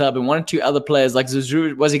leave the club, and 1 or 2 other players like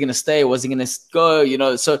Zizou, was he going to stay? Was he going to go?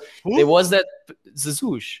 So there was that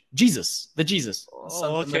Zizou, Jesus.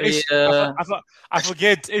 Oh, okay. I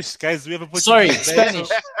forget. Guys, we have a Spanish.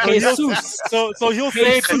 Jesus. So he'll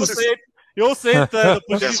say it. You'll say the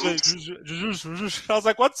I was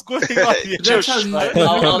like, what's going on here?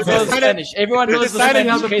 I'll go Spanish. Everyone knows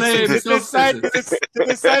the Spanish. They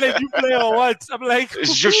decided you play or what? I'm like,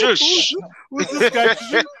 who's this guy?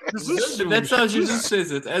 That's how Jesus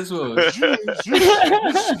says it as well.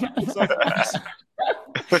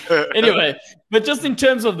 Anyway, but just in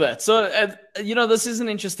terms of that, so this is an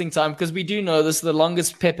interesting time because we do know this is the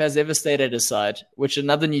longest Pep has ever stayed at his side, which is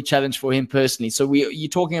another new challenge for him personally. So you're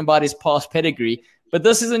talking about his past pedigree, but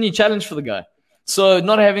this is a new challenge for the guy. So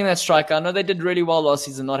not having that striker, I know they did really well last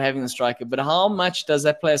season not having the striker, but how much does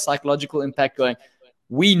that play a psychological impact going?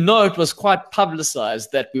 We know it was quite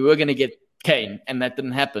publicized that we were going to get Kane, and that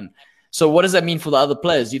didn't happen. So what does that mean for the other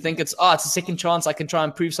players? Do you think it's a second chance, I can try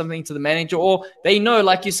and prove something to the manager? Or they know,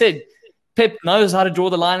 like you said, Pep knows how to draw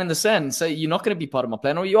the line in the sand. So you're not going to be part of my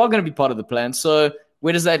plan, or you are going to be part of the plan. So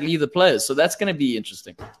where does that leave the players? So that's going to be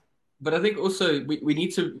interesting. But I think also we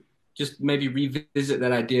need to just maybe revisit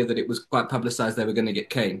that idea that it was quite publicized they were going to get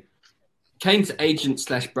Kane. Kane's agent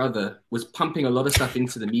 / brother was pumping a lot of stuff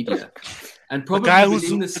into the media. And probably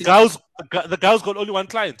the guy who's got only one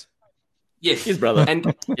client. Yes, his brother.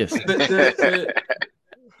 And yes,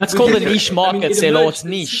 that's called a niche market. It's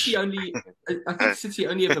niche. I think City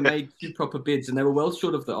only ever made 2 proper bids, and they were well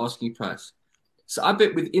short of the asking price. So I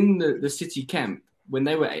bet within the City camp, when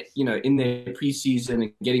they were in their preseason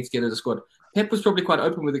and getting together the squad, Pep was probably quite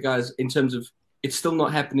open with the guys in terms of it's still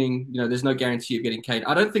not happening. There's no guarantee of getting Kane.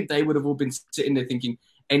 I don't think they would have all been sitting there thinking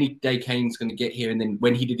any day Kane's going to get here, and then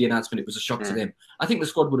when he did the announcement, it was a shock to them. I think the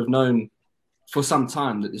squad would have known for some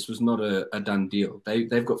time that this was not a done deal.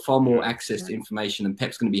 They've got far more access to information, and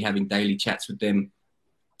Pep's going to be having daily chats with them.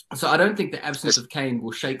 So I don't think the absence of Kane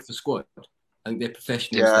will shake the squad. I think they're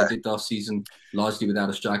professionals. Yeah. They did last season largely without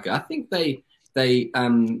a striker. I think the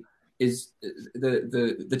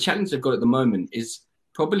challenge they've got at the moment is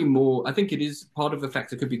probably more. I think it is part of the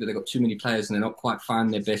factor could be that they've got too many players and they're not quite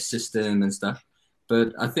finding their best system and stuff.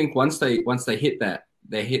 But I think once they hit that,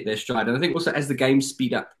 they hit their stride. And I think also as the games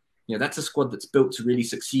speed up, that's a squad that's built to really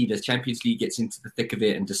succeed as Champions League gets into the thick of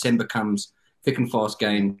it and December comes, thick and fast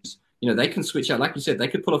games. They can switch out. Like you said, they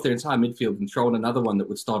could pull off their entire midfield and throw in another one that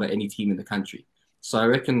would start at any team in the country. So I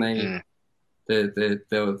reckon they'll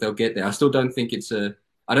get there. I still don't think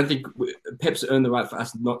I don't think Pep's earned the right for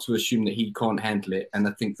us not to assume that he can't handle it. And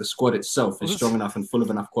I think the squad itself is strong enough and full of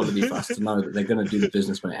enough quality for us to know that they're going to do the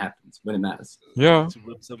business when it happens, when it matters. Yeah. To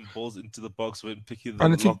rip some balls into the box when picking the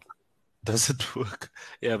lock doesn't work.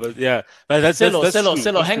 Yeah, but that's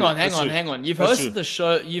Selo, hang on. You've hosted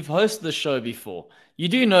the show before. You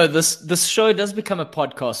do know this show does become a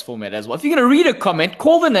podcast format as well. If you're going to read a comment,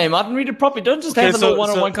 call the name out and read it properly. Don't just have a little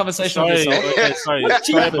one-on-one conversation with yourself. Sorry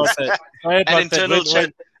about that. An internal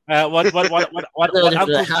chat. What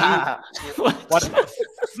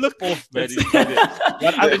flip off, man.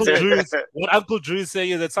 What Uncle Drew is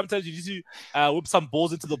saying is that sometimes you need to whip some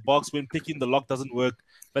balls into the box when picking the lock doesn't work,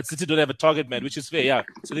 but City don't have a target man, which is fair, yeah.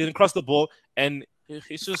 So they can cross the ball and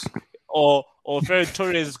it's just or Ferran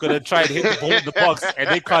Torres is gonna try and hit the ball in the box and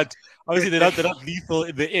they can't. Obviously they're not lethal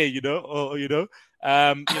in the air,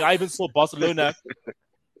 I even saw Barcelona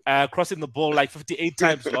crossing the ball like 58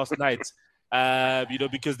 times last night.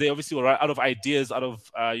 Because they obviously were out of ideas, out of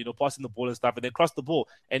passing the ball and stuff, and they crossed the ball.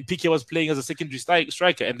 And Piqué was playing as a secondary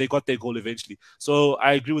striker, and they got their goal eventually. So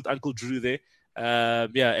I agree with Uncle Drew there.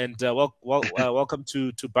 Welcome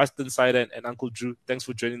to Boston Side and Uncle Drew. Thanks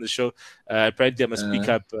for joining the show. Apparently, I must speak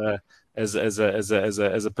up as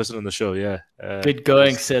a person on the show. Yeah, good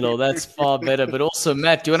going, Selo. That's far better. But also,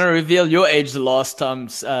 Matt, do you want to reveal your age the last time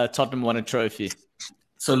Tottenham won a trophy?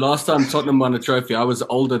 So last time Tottenham won a trophy, I was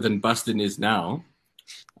older than Bustin is now,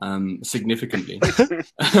 significantly. But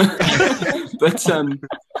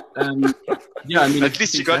at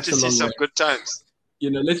least you got to see some good times.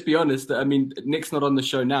 Let's be honest. I mean, Nick's not on the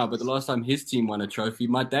show now, but the last time his team won a trophy,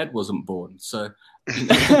 my dad wasn't born. So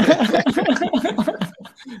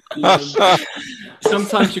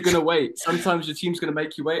sometimes you're going to wait. Sometimes your team's going to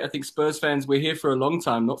make you wait. I think Spurs fans, we're here for a long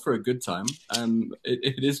time, not for a good time.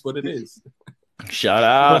 It is what it is. Shout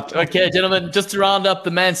out. Okay, gentlemen, just to round up the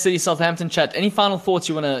Man City Southampton chat, any final thoughts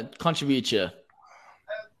you want to contribute here?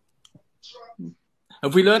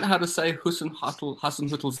 Have we learned how to say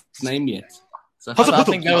Hasenhüttl's name yet? So I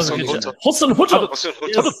think that was a good chat. Hasenhüttl.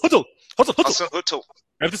 Hasenhüttl.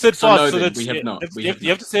 You have to say it fast. No, we have not. You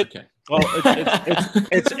have to say it. Okay. Well,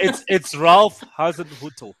 it's Ralph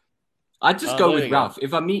Hasenhüttl. I just go with Ralph.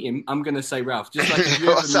 If I meet him, I'm going to say Ralph. Just like if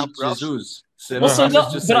you ever meet Jesus. Also, I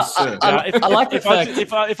like the fact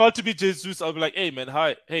if I were to be Jesus, I'll be like, hey man,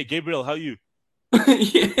 hi, hey Gabriel, how are you?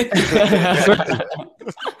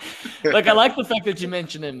 Look, I like the fact that you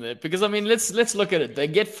mentioned him there because I mean, let's look at it. They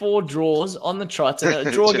get 4 draws on the trot, and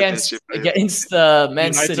a draw against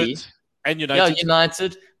Man City and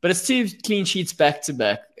United. But it's 2 clean sheets back to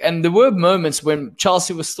back, and there were moments when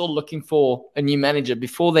Chelsea was still looking for a new manager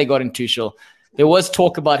before they got in Tuchel. There was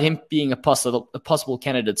talk about him being a possible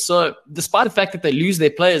candidate. So, despite the fact that they lose their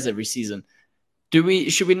players every season, should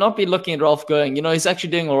we not be looking at Ralph going, he's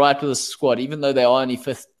actually doing all right with the squad, even though they are only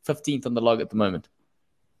 15th on the log at the moment?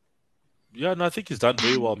 Yeah, no, I think he's done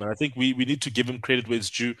very well, man. I think we need to give him credit where it's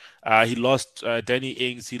due. He lost Danny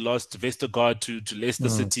Ings, he lost Vestergaard to Leicester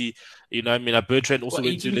City. Bertrand also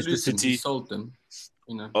went to Leicester City. He sold them.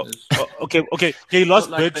 Okay. He lost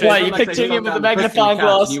Bertrand. Why you picturing him with the magnifying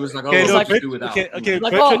glass? He was like,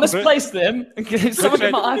 misplaced them. Someone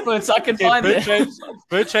get my iPhone so I can find them.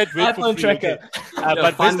 Bertrand went iPhone tracker.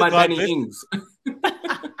 But find my Danny Ings.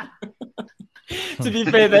 To be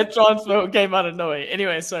fair, that transfer came out of nowhere.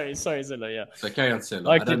 Anyway, sorry, Zilla. Yeah. So carry on, Zilla.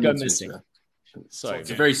 I could go missing. Sorry, it's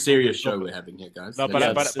a very serious show we're having here, guys. No, but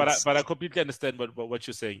I completely understand what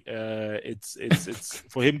you're saying. It's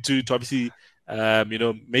for him to obviously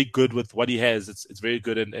make good with what he has. It's very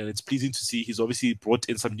good and it's pleasing to see. He's obviously brought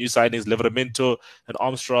in some new signings, Livramento and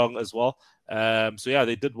Armstrong as well.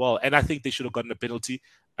 They did well, and I think they should have gotten a penalty.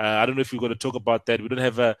 I don't know if we're going to talk about that. We don't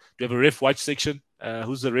have do we have a ref watch section?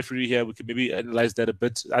 Who's the referee here? We can maybe analyze that a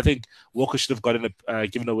bit. I think Walker should have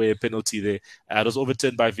given away a penalty there. It was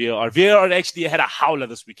overturned by VAR. VAR actually had a howler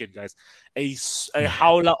this weekend, guys. A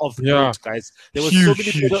howler of note, guys. There were so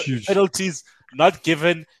many penalties not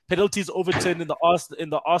given, penalties overturned in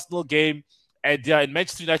the Arsenal game, and in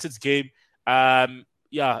Manchester United's game.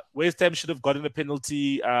 West Ham should have gotten a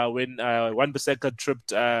penalty when Wan-Bissaka tripped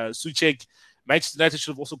Souček. Manchester United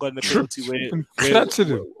should have also gotten a penalty where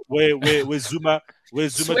Zuma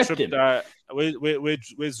tripped,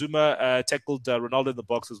 where Zuma tackled Ronaldo in the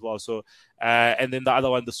box as well. So and then the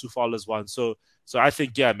other one, the Soufal one. So I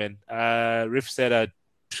think ref said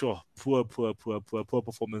sure, poor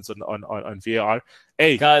performance on VAR.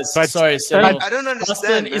 Hey, Guys, but- sorry, I Cyril. don't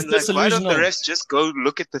understand. Boston is Man. Like, why don't the disillusional. refs just go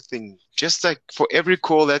look at the thing? Just like for every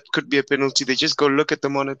call that could be a penalty, they just go look at the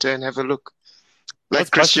monitor and have a look. Like What's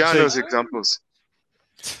Boston Cristiano's saying? examples.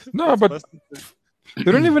 No, but they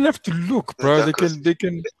don't even have to look, bro. They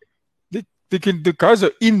can. The guys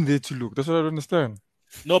are in there to look. That's what I don't understand.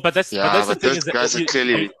 No, but that's Yeah, the but thing those is that guys are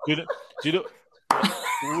clearly- do you know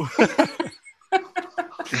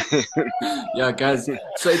Yeah, guys.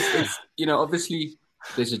 So it's obviously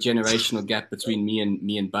there's a generational gap between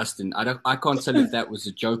me and Bustin. I can't tell if that was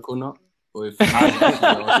a joke or not, or if I'm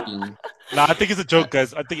actually asking. Nah, I think it's a joke,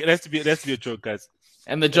 guys. I think it has to be a joke, guys.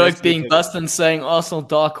 And the That's joke the being thing. Bustin saying Arsenal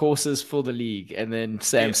dark horses for the league, and then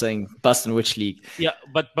Sam Yeah. saying Bustin which league. Yeah,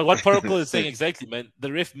 but what Paracle is saying exactly, man.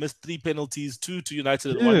 The ref missed 3 penalties, 2 to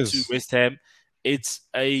United and 1 to Yes. West Ham. It's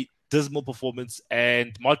a dismal performance,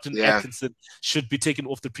 and Martin Yeah. Atkinson should be taken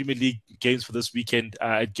off the Premier League games for this weekend,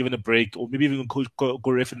 given a break, or maybe even go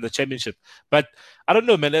ref in the Championship. But I don't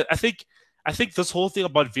know, man. I think this whole thing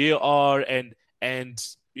about VAR and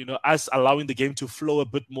us allowing the game to flow a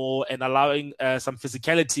bit more and allowing some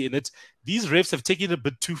physicality in it, these refs have taken it a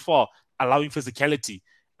bit too far, allowing physicality.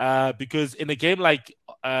 Because in a game like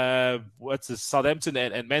Southampton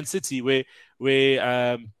and Man City, where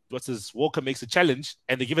Walker makes a challenge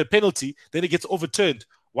and they give a penalty, then it gets overturned.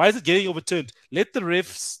 Why is it getting overturned? Let the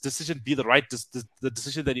ref's decision be the right the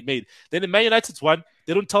decision that he made. Then in Man United's one,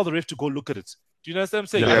 they don't tell the ref to go look at it. Do you know what I'm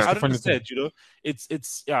saying? Yeah, I that's don't the funny understand.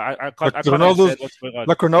 It's I can't Like understand what's going on.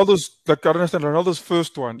 Like Ronaldo's, I don't understand Ronaldo's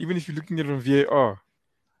first one. Even if you're looking at it on VAR,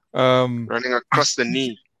 Running across the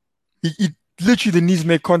knee. he literally the knees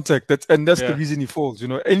make contact. That's Yeah. the reason he falls.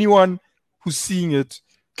 Anyone who's seeing it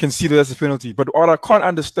can see that that's a penalty. But what I can't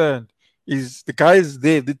understand is the guys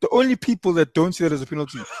there. The only people that don't see that as a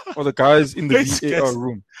penalty are the guys in the Guys, VAR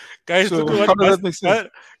room. Guys, So look at how what does that make sense?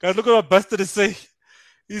 guys, look at what Buster is saying.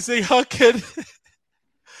 He's saying, how can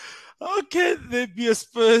there be a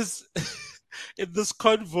Spurs in this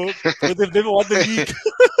convo when they've never won the league?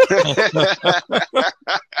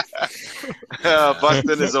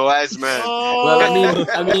 Boston is a wise man. Well,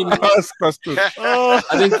 I mean, That's busted.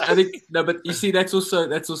 I think no, but you see, that's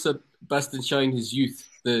also Bustin showing his youth.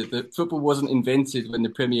 The football wasn't invented when the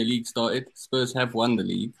Premier League started. Spurs have won the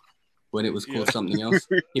league when it was called something else.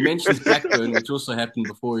 He mentions Blackburn, which also happened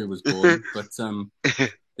before he was born. But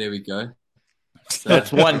there we go. So,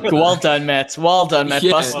 That's one. Well done, Matt. Well done, Matt.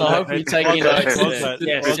 Yeah. Bustin, I hope you're taking Well done. notes. Well there. done.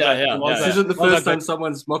 Yes, Well done. yeah. Well this done. isn't the Well first done, time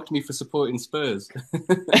someone's mocked me for supporting Spurs. You've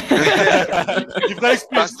got experience.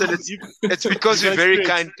 Boston, it's because we're very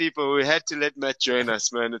kind people. We had to let Matt join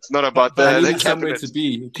us, man. It's not about But I the need somewhere cabinet. to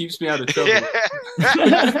be. It keeps me out of trouble. Yeah.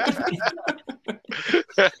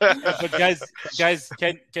 But guys,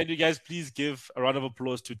 can you guys please give a round of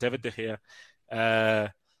applause to David De Gea?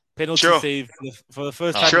 Penalty Sure. save for the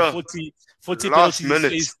first time. Sure. 40 Last penalties he's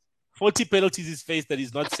minute. faced. 40 penalties he's faced that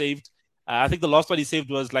he's not saved. I think the last one he saved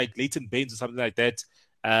was like Leighton Baines or something like that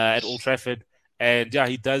at Old Trafford. And yeah,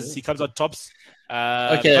 he does. He comes on tops.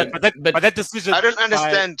 Okay, but that decision. I don't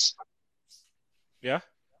understand. Yeah?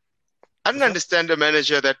 I don't understand a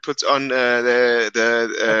manager that puts on the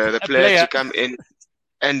A player player. to come in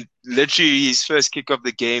and literally his first kick of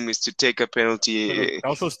the game is to take a penalty.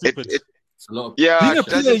 Also stupid. It's a lot of Yeah, Being a it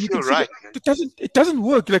player, doesn't you feel can see right. that it doesn't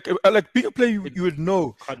work. Like being a player, you would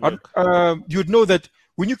know. Can't work. You would know that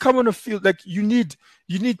when you come on a field, like you need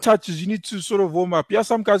touches. You need to sort of warm up. Yeah,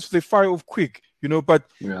 some guys they fire off quick, but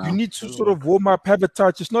Yeah. you need to sort of warm up, have a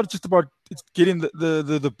touch. It's not just about getting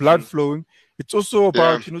the blood flowing. It's also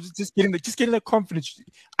about just getting the confidence.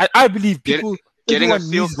 I believe people Getting a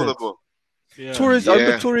everyone feel needs for the that. ball. Yeah. Torres, I Yeah.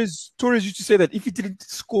 remember Torres used to say that if he didn't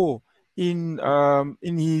score in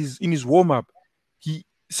his warm up, he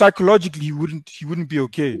psychologically he wouldn't be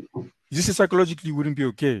okay. He just said psychologically he wouldn't be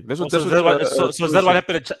okay. That's what. So is that what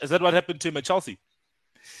happened? Is that what happened to him at Chelsea?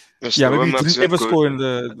 Yes, Yeah, the maybe he warm-ups didn't ever are good. score in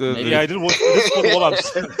the Yeah, I didn't score the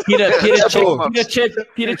warm-ups.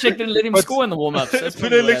 Peter Cech didn't let him But- score in the warm-ups. That's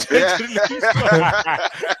Peter probably what happened.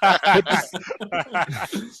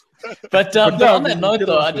 But yeah, on that note,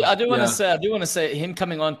 though, I do want Yeah. to say him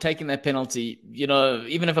coming on, taking that penalty.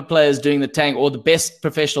 Even if a player is doing the tango or the best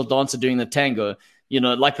professional dancer doing the tango,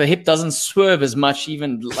 like the hip doesn't swerve as much,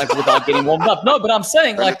 even like without getting warmed up. No, but I'm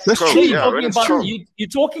saying like That's true, true. you're Yeah, talking when it's about true. you're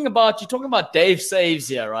talking about Dave saves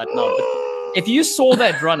here right now. But if you saw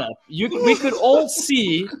that run up, we could all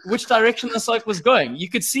see which direction the cycle was going. You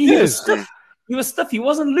could see he was stiff. He was stiff. He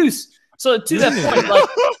wasn't loose. So to that point,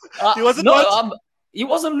 like He wasn't no, what? he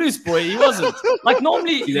wasn't loose, boy. He wasn't. Like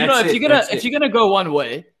normally, See, that's if it, you're that's if it. you're gonna go one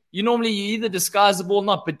way, you either disguise the ball or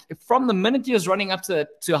not. But from the minute he was running up to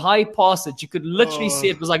a high pass, that you could literally see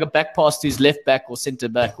it was like a back pass to his left back or centre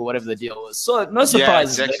back or whatever the deal was. So no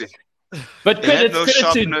surprises. Yeah, exactly. But credit to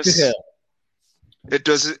her. It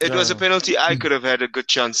was a penalty I could have had a good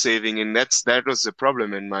chance saving, and that was the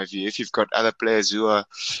problem in my view. If you've got other players who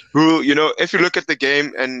if you look at the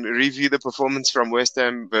game and review the performance from West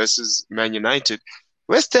Ham versus Man United,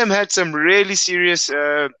 West Ham had some really serious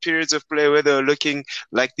periods of play where they were looking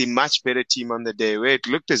like the much better team on the day, where it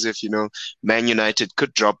looked as if Man United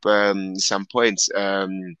could drop some points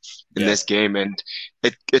in this game, and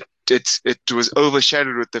it was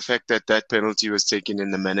overshadowed with the fact that penalty was taken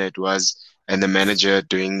in the manner it was. And the manager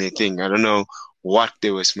doing their thing. I don't know what they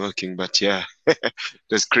were smoking, but yeah,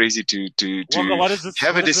 that's crazy to Wonga,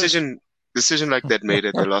 have a decision like that made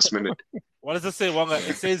at the last minute. What does it say, Wonga?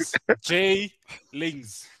 It says J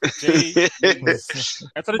Lings. J Lings.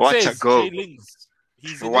 That's what it says. A goal. J Lings.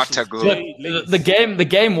 What a goal. The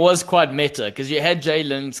game was quite meta because you had Jay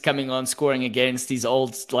Lings coming on scoring against his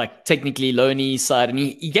old, like, technically loany side, and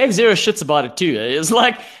he gave zero shits about it too. It was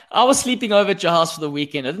like I was sleeping over at your house for the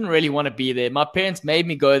weekend. I didn't really want to be there. My parents made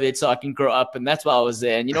me go there so I can grow up, and that's why I was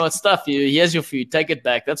there. And you know what, stuff you. Here's your food. Take it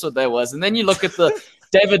back. That's what that was. And then you look at the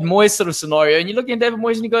David Moyes sort of scenario, and you look at David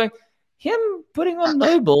Moyes and you're going, him putting on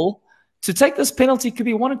Noble to take this penalty could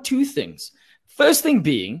be one of two things. First thing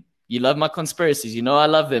being, you love my conspiracies. You know I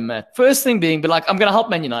love them, Matt. First thing being, be like, I'm going to help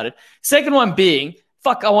Man United. Second one being,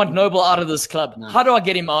 fuck, I want Noble out of this club. No. How do I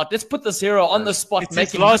get him out? Let's put this hero on the spot. It's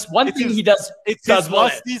make him just one thing he does. It's his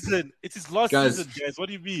last season. It's his last season, guys. What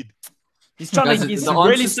do you mean? He's trying to. He's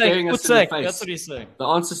really saying, "Good sake." That's what he's saying. The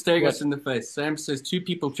answer's staring us in the face. Sam says 2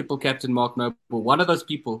 people triple captain Mark Noble. One of those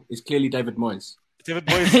people is clearly David Moyes. David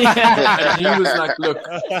Moyes. And he was like, look,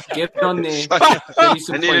 get on there. I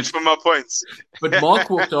need it for my points. But Mark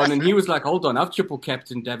walked on and he was like, hold on, I've triple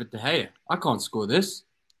captain David De Gea. I can't score this.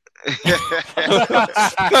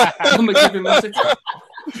 I'm going to give him a six.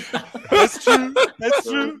 That's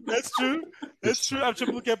true. I'm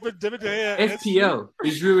triple captain David De Gea. FPL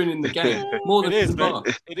is ruining the game. More than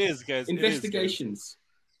it is, guys. Investigations.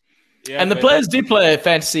 Yeah, and the players do play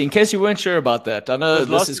fantasy, in case you weren't sure about that. I know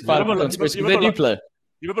this is quite a conspiracy, but they do play.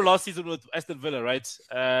 You remember last season with Aston Villa, right?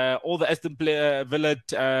 All the Aston Villa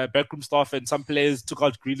backroom staff and some players took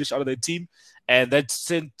out Grealish out of their team, and that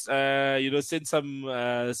sent some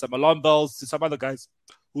alarm bells to some other guys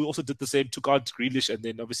who also did the same, took out Grealish, and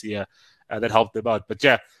then obviously that helped them out. But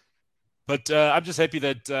I'm just happy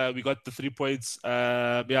that we got the 3 points.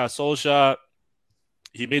 Solskjaer,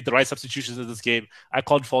 he made the right substitutions in this game. I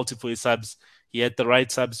can't fault him for his subs. He had the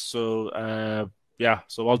right subs, so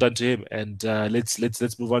so well done to him. And let's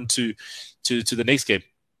move on to the next game.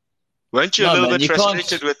 Weren't you a little bit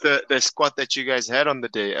frustrated with the squad that you guys had on the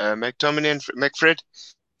day? McTominay and McFred?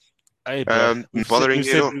 Bothering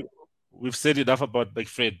you at all? We've said enough about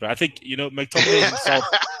McFred, but I think McTominay himself,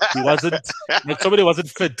 McTominay wasn't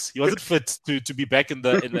fit. He wasn't fit to be back in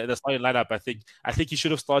the starting lineup. I think he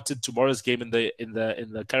should have started tomorrow's game in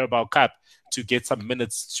the Carabao Cup to get some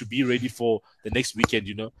minutes to be ready for the next weekend.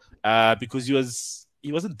 Because he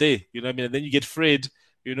wasn't there. You know what I mean? And then you get Fred.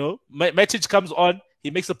 Matic comes on.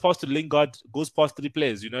 He makes a pass to Lingard, goes past 3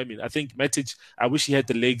 players. You know what I mean? I think Matic, I wish he had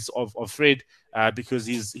the legs of Fred because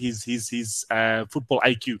his football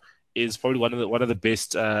IQ is probably one of the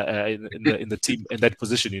best in the team in that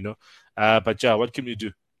position, But what can we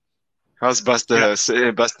do? How's Buster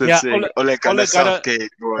saying? Ole Gunnar Southgate.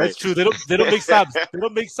 That's true. They don't make subs. They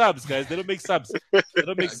don't make subs, guys. They don't make subs.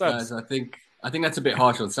 Guys, I think that's a bit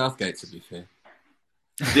harsh on Southgate, to be fair.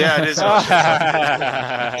 Yeah, it is.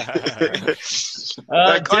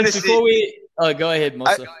 Honestly, before go ahead,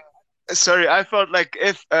 Mosa. Sorry, I felt like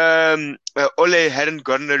if Ole hadn't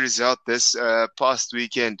gotten a result this past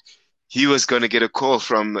weekend, he was going to get a call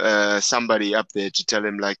from somebody up there to tell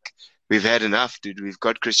him, like, we've had enough, dude. We've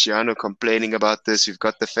got Cristiano complaining about this. We've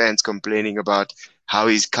got the fans complaining about how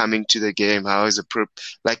he's coming to the game, how he's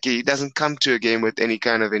he doesn't come to a game with any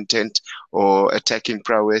kind of intent or attacking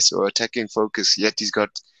prowess or attacking focus. Yet he's got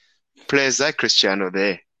players like Cristiano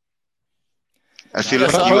there. I feel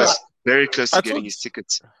like he was very close to getting his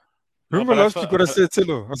tickets. Remember last week what I said,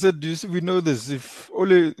 Tilo? I said, we know this.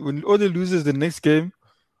 When Ole loses the next game,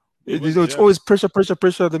 it's always pressure. They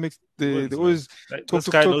always talk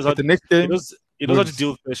about the next game. He knows how to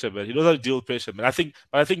deal with pressure, man. I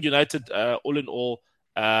think United, all in all,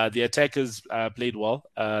 The attackers played well.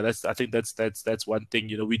 I think that's one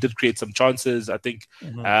thing. We did create some chances. I think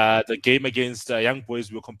the game against Young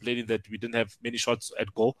Boys, we were complaining that we didn't have many shots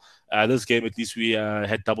at goal. This game, at least, we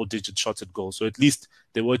had double-digit shots at goal. So at least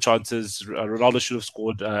there were chances. Ronaldo should have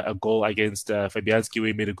scored a goal against Fabianski, where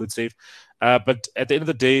he made a good save. But at the end of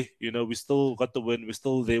the day, we still got the win. We're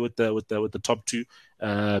still there with the top two.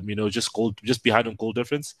 Just behind on goal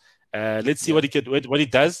difference. Let's see what he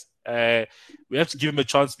does. We have to give him a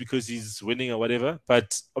chance because he's winning or whatever.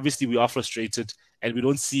 But obviously, we are frustrated and we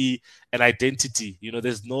don't see an identity.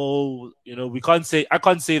 There's no. I can't say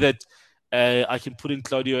that. I can put in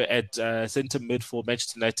Claudio at centre mid for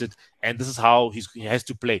Manchester United, and this is how he has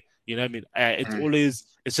to play. You know what I mean?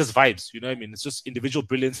 It's just vibes. You know what I mean? It's just individual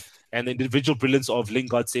brilliance, and the individual brilliance of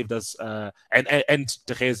Lingard saved us, and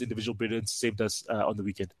De Gea's individual brilliance saved us on the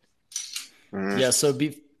weekend. Yeah. So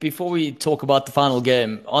before we talk about the final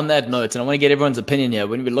game, on that note, and I want to get everyone's opinion here.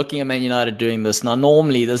 When we're looking at Man United doing this now,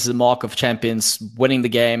 normally this is a mark of champions winning the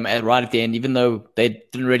game right at the end, even though they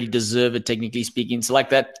didn't really deserve it, technically speaking. So, like,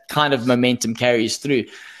 that kind of momentum carries through.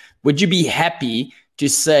 Would you be happy to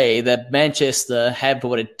say that Manchester have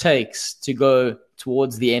what it takes to go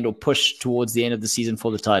towards the end or push towards the end of the season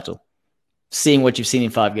for the title, seeing what you've seen in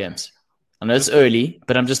 5 games? I know it's early,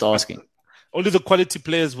 but I'm just asking. Only the quality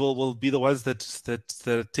players will be the ones that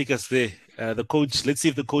take us there. The coach, let's see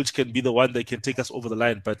if the coach can be the one that can take us over the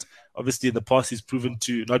line. But obviously, in the past, he's proven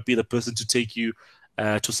to not be the person to take you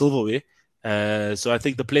to silverware. So I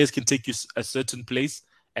think the players can take you a certain place,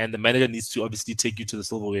 and the manager needs to obviously take you to the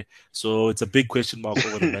silverware. So it's a big question mark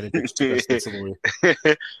over the manager to take us to the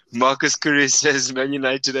silverware. Marcus Curry says Man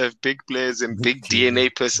United have big players and big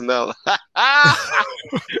DNA personnel.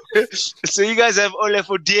 So you guys have Ole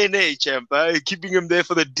for DNA, champ. Keeping him there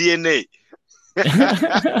for the DNA.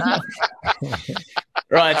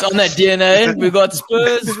 Right, on that DNA, we've got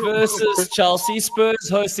Spurs versus Chelsea. Spurs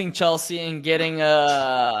hosting Chelsea and getting,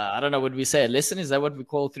 I don't know, would we say a lesson? Is that what we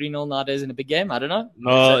call 3-0 nowadays in a big game? I don't know.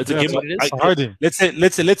 No, it's a game of,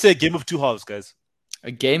 let's say a game of 2 halves, guys.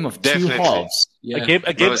 A game of Definitely. 2 halves. Yeah. A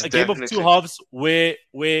game of 2 halves where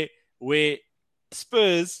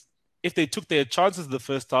Spurs, if they took their chances in the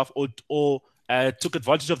first half or took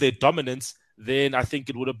advantage of their dominance, then I think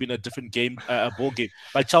it would have been a different game, a ball game.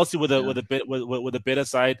 But Chelsea were the better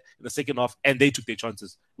side in the second half, and they took their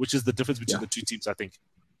chances, which is the difference between the two teams, I think.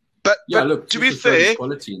 But look, to be fair,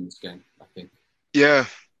 quality in this game, I think. Yeah.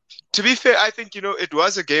 To be fair, I think, it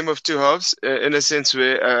was a game of 2 halves in a sense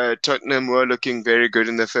where Tottenham were looking very good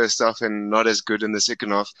in the first half and not as good in the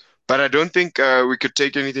second half. But I don't think we could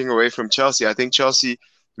take anything away from Chelsea. I think Chelsea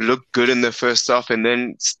looked good in the first half and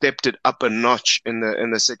then stepped it up a notch in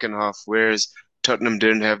the second half, whereas Tottenham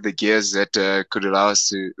didn't have the gears that could allow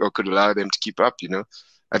them to keep up.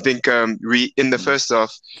 I think in the first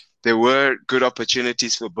half there were good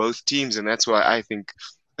opportunities for both teams, and that's why I think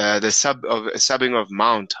the subbing of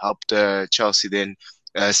Mount helped Chelsea then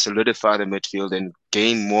solidify the midfield and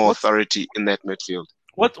gain more authority in that midfield.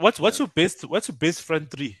 What's your best front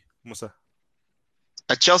three, Musa?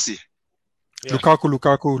 At Chelsea. Yeah.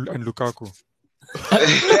 Lukaku, and Lukaku.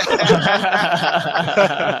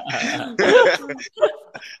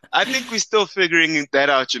 I think we're still figuring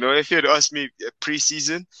that out. If you had asked me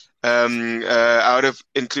pre-season, I would have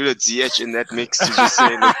included Ziyech in that mix to just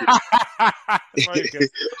say,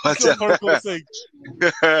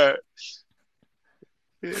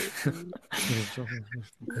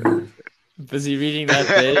 Busy reading that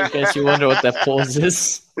there in case you wonder what that pause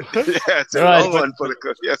is. Yeah, it's a long one for the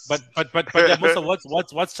club. Yes. But Musa,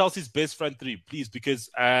 what's Chelsea's best front three, please? Because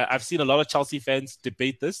I've seen a lot of Chelsea fans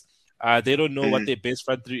debate this. They don't know what their best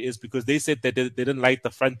front three is because they said that they didn't like the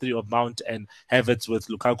front three of Mount and Havertz with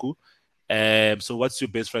Lukaku. So what's your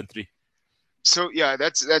best front three? So yeah,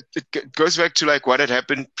 it goes back to like what had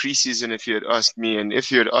happened pre-season. If you had asked me, and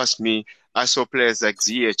if you had asked me, I saw players like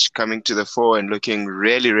Ziyech coming to the fore and looking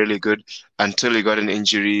really, really good until he got an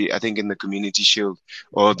injury, I think in the Community Shield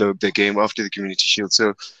or the game after the Community Shield.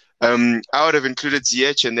 So I would have included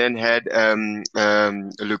Ziyech and then had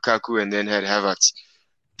Lukaku and then had Havertz.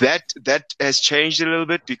 That has changed a little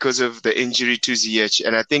bit because of the injury to Ziyech,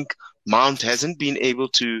 and I think Mount hasn't been able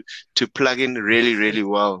to plug in really, really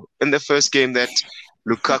well. In the first game that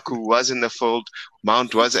Lukaku was in the fold,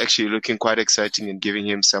 Mount was actually looking quite exciting and giving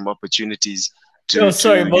him some opportunities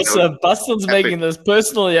sorry, Musa. Bustin's happen. making this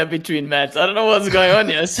personal here between Matt. I don't know what's going on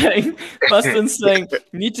here. Bustin's saying,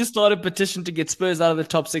 need to start a petition to get Spurs out of the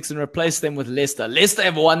top 6 and replace them with Leicester. Leicester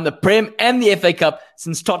have won the Prem and the FA Cup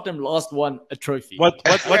since Tottenham last won a trophy. What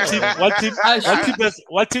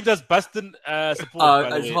team does Bustin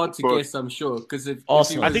support? It's hard to guess, I'm sure, because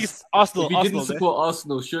Arsenal. I think it's Arsenal. If he didn't support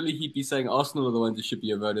Arsenal, surely he'd be saying Arsenal are the ones that should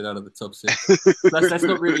be voted out of the top 6. That's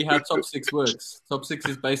not really how top 6 works. Top 6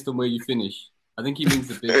 is based on where you finish. I think he means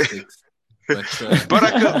the big 6. But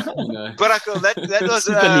Barakel,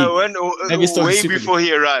 that was way before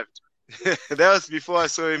he arrived. That was before I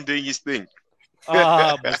saw him doing his thing.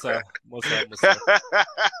 Musa.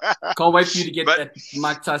 Can't wait for you to get that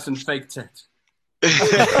Mike Tyson fake tat.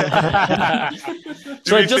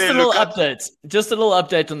 So just a little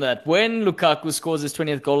update on that. When Lukaku scores his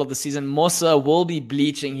 20th goal of the season, Musa will be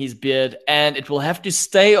bleaching his beard, and it will have to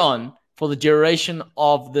stay on for the duration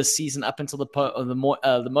of the season up until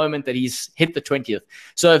the moment that he's hit the 20th.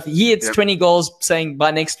 So if he hits 20 goals, saying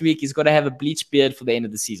by next week he's got to have a bleached beard for the end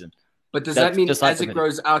of the season. But does that mean as it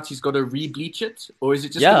grows out, he's got to re-bleach it? Or is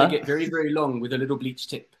it just going to get very, very long with a little bleach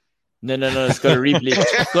tip? No. It's got to re-bleach.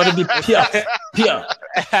 It's got to be pure.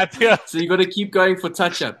 So you got to keep going for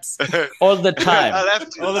touch-ups all the time. I'll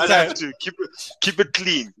have to keep it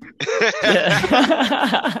clean.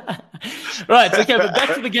 Right. Okay. But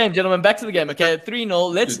back to the game, gentlemen. Back to the game. Okay.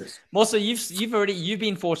 3-0. Musa, you've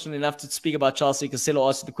been fortunate enough to speak about Chelsea because Silo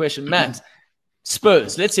asked you the question. Matt,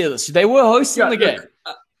 Spurs. Let's hear this. They were hosting the game.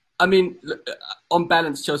 I mean, on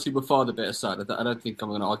balance, Chelsea were far the better side. I don't think I'm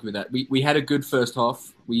going to argue with that. We had a good first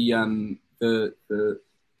half. The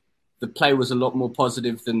play was a lot more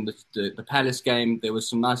positive than the Palace game. There was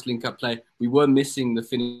some nice link-up play. We were missing the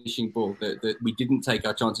finishing ball. We didn't take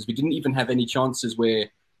our chances. We didn't even have any chances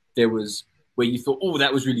where you thought, oh,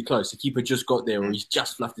 that was really close. The keeper just got there, or he's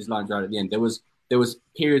just fluffed his lines right at the end. There was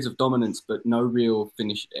periods of dominance, but no real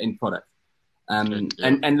end product.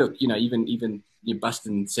 And look, even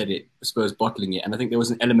Bustin said it, Spurs bottling it, and I think there was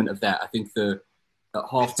an element of that. I think at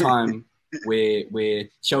half time where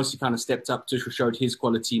Chelsea kind of stepped up, Tuchel showed his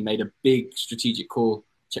quality, made a big strategic call,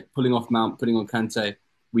 pulling off Mount, putting on Kante.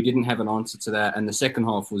 We didn't have an answer to that, and the second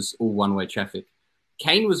half was all one-way traffic.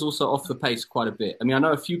 Kane was also off the pace quite a bit. I mean, I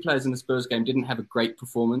know a few players in the Spurs game didn't have a great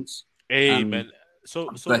performance. Man.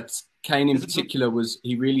 But Kane in particular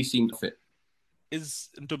he really seemed fit. Is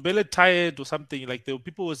Ndombele tired or something? Like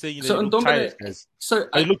people were saying, so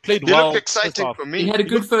Ndombele, played he well. Looked exciting for me. He had a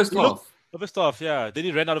good first half. First half, yeah. Then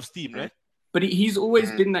he ran out of steam, right? But he's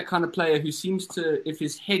always been that kind of player who seems to, if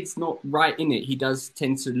his head's not right in it, he does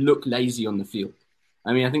tend to look lazy on the field.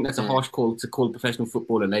 I mean, I think that's a harsh call to call a professional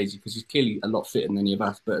footballer lazy because he's clearly a lot fitter than any of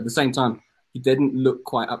us. But at the same time, he didn't look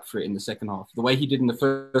quite up for it in the second half. The way he did in the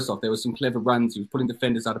first half, there were some clever runs. He was pulling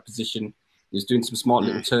defenders out of position. He was doing some smart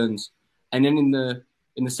little turns. And then in the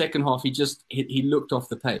second half, he looked off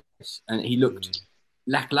the pace and he looked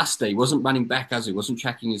lackluster. He wasn't running back he wasn't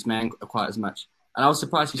tracking his man quite as much. And I was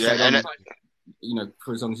surprised he stayed on,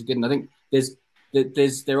 for as long as he didn't. I think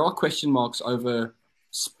there are question marks over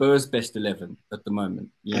Spurs' best 11 at the moment.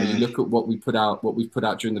 You look at what we've put out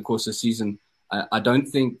during the course of the season. I don't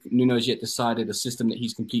think Nuno's yet decided a system that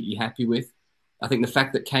he's completely happy with. I think the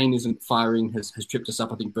fact that Kane isn't firing has tripped us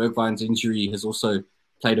up. I think Bergwijn's injury has also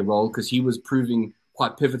played a role because he was proving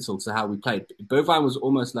quite pivotal to how we played. Bergwijn was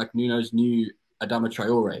almost like Nuno's new Adama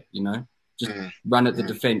Traore, just run at the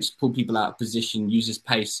defense, pull people out of position, use his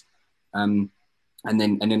pace, and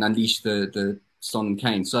then unleash the Son and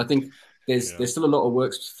Kane. So I think there's still a lot of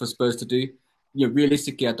work for Spurs to do.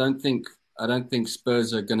 Realistically, I don't think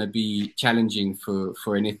Spurs are going to be challenging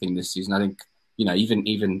for anything this season. I think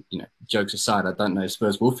even jokes aside, I don't know if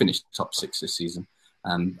Spurs will finish top 6 this season.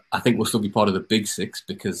 I think we'll still be part of the big 6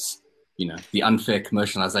 because the unfair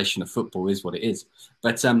commercialization of football is what it is.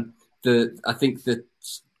 But I think that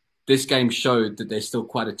this game showed that there's still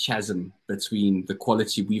quite a chasm between the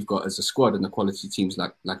quality we've got as a squad and the quality teams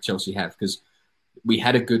like Chelsea have, because we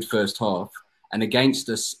had a good first half, and against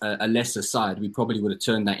us a lesser side, we probably would have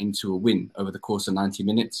turned that into a win over the course of 90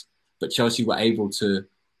 minutes. But Chelsea were able to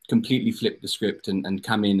completely flip the script and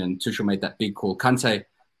come in, and Tuchel made that big call. Kante,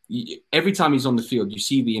 every time he's on the field, you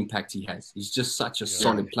see the impact he has. He's just such a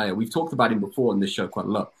solid player. We've talked about him before on this show quite a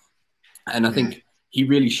lot. And I think he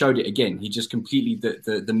really showed it again. He just completely,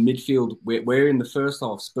 the midfield, where in the first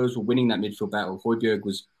half, Spurs were winning that midfield battle. Højbjerg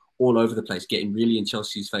was all over the place, getting really in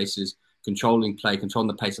Chelsea's faces, controlling play, controlling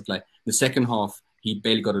the pace of play. The second half, he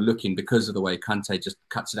barely got a look in because of the way Kante just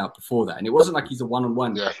cuts it out before that. And it wasn't like he's a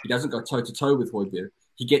one-on-one. Yeah. He doesn't go toe-to-toe with Højbjerg.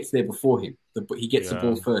 He gets there before him. He gets the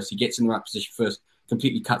ball first. He gets in the right position first,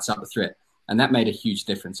 completely cuts out the threat. And that made a huge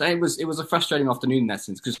difference. And it was a frustrating afternoon in that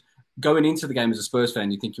sense, because going into the game as a Spurs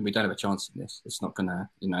fan, you're thinking we don't have a chance in this. It's not gonna,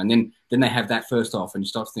 and then they have that first half, and you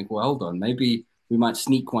start to think, well, hold on, maybe we might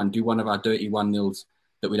sneak one, do one of our dirty 1-0s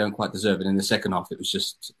that we don't quite deserve. And in the second half, it was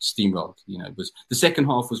just steamrolled. It was the second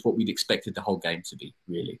half was what we'd expected the whole game to be,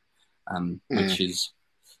 really, which is,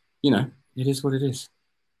 it is what it is.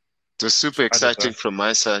 It was super exciting from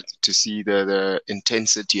my side to see the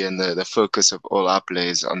intensity and the focus of all our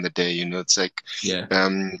players on the day. It's like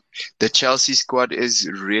the Chelsea squad is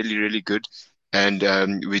really, really good.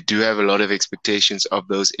 And we do have a lot of expectations of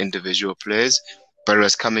those individual players. But it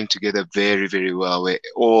was coming together very, very well, where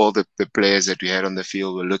all the players that we had on the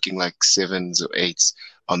field were looking like 7s or 8s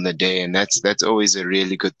on the day. And that's always a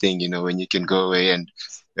really good thing, when you can go away and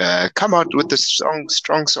come out with a strong,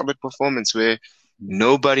 solid performance where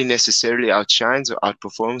nobody necessarily outshines or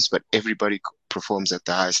outperforms, but everybody performs at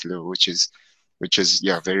the highest level, which is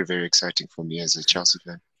very, very exciting for me as a Chelsea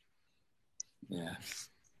fan.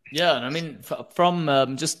 Yeah. I mean,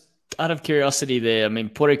 from just out of curiosity there, I mean,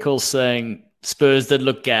 Porical's saying Spurs did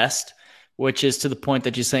look gassed, which is to the point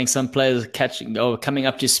that you're saying some players are coming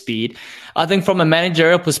up to speed. I think from a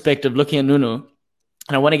managerial perspective, looking at Nuno,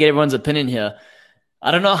 and I want to get everyone's opinion here, I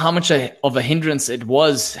don't know how much of a hindrance it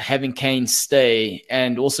was having Kane stay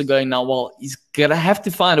and also going now, well, he's going to have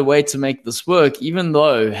to find a way to make this work, even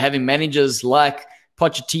though having managers like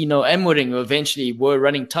Pochettino and Mourinho eventually were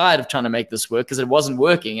running tired of trying to make this work because it wasn't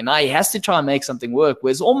working. And now he has to try and make something work.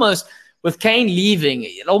 Whereas almost with Kane leaving,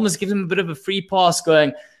 it almost gives him a bit of a free pass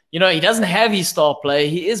going, he doesn't have his star player.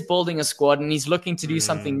 He is building a squad and he's looking to do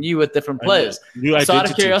something new with different players. So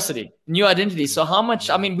out of curiosity, new identity. So how much,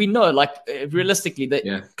 we know, realistically, that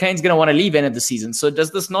Kane's going to want to leave end of the season. So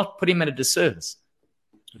does this not put him at a disservice?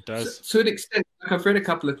 It does. So to an extent, I've read a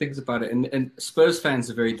couple of things about it, and Spurs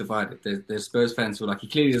fans are very divided. There's Spurs fans who are like, he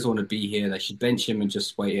clearly doesn't want to be here. They should bench him and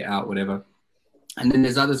just wait it out, whatever. And then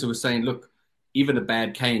there's others who are saying, look, even a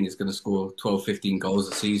bad Kane is going to score 12, 15 goals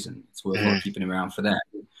a season. It's worthwhile keeping him around for that.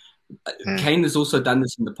 Kane has also done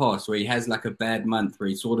this in the past where he has like a bad month where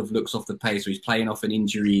he sort of looks off the pace, or he's playing off an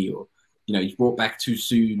injury, or he's brought back too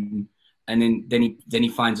soon, and then he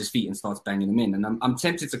finds his feet and starts banging them in. And I'm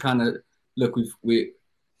tempted to kind of look.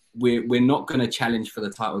 We're not going to challenge for the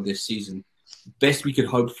title this season. Best we could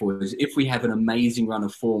hope for is if we have an amazing run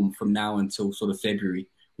of form from now until sort of February,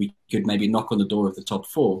 we could maybe knock on the door of the top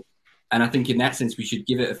 4. And I think in that sense, we should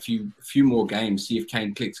give it a few more games, see if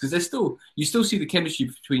Kane clicks. Because you still see the chemistry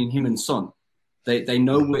between him and Son. They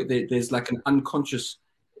know where there's like an unconscious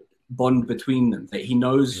bond between them. That he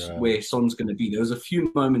knows where Son's going to be. There was a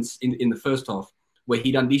few moments in the first half where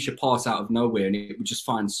he'd unleash a pass out of nowhere and it would just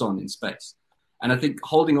find Son in space. And I think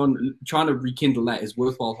holding on, trying to rekindle that is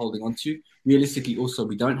worthwhile holding on to. Realistically, also,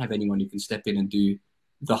 we don't have anyone who can step in and do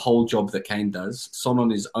the whole job that Kane does. Son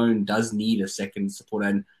on his own does need a second support,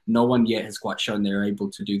 and no one yet has quite shown they're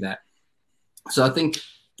able to do that. So I think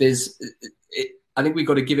I think we've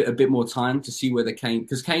got to give it a bit more time to see whether Kane,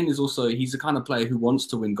 because Kane is also, he's the kind of player who wants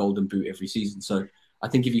to win Golden Boot every season. So I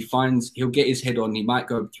think if he'll get his head on, he might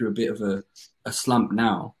go through a bit of a slump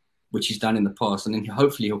now, which he's done in the past, and then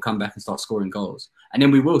hopefully he'll come back and start scoring goals. And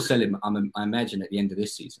then we will sell him, I imagine, at the end of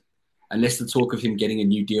this season. Unless the talk of him getting a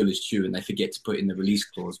new deal is true and they forget to put in the release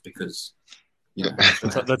clause because,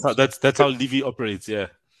 that's how Levy operates. Yeah.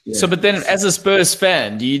 So, but then as a Spurs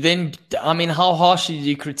fan, do you then, how harshly do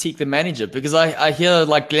you critique the manager? Because I hear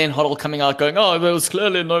like Glenn Hoddle coming out going, oh, there was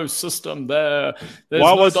clearly no system there.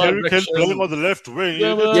 Why was Harry Kane playing on the left wing?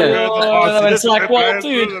 It's like, well,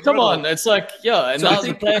 dude, come on. It's like, and so now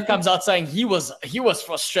the player comes out saying he was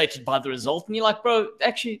frustrated by the result. And you're like, bro,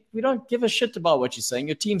 actually, we don't give a shit about what you're saying.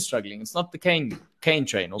 Your team's struggling. It's not the Kane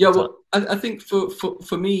train. I think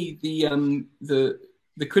for me,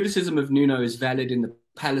 the criticism of Nuno is valid in the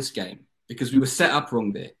Palace game because we were set up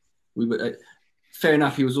wrong there. We were fair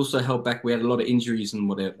enough. He was also held back. We had a lot of injuries and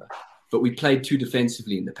whatever, but we played too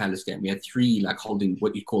defensively in the Palace game. We had 3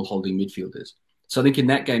 what you call holding midfielders. So I think in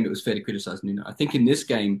that game it was fair to criticize Nuno. I think in this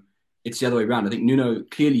game it's the other way around. I think Nuno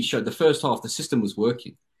clearly showed the first half the system was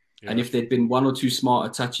working, and if there'd been 1 or 2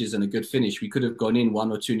 smarter touches and a good finish, we could have gone in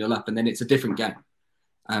 1 or 2-0 up, and then it's a different game.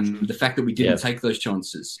 The fact that we didn't take those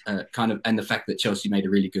chances, and the fact that Chelsea made a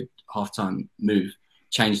really good halftime move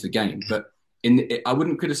changed the game. But I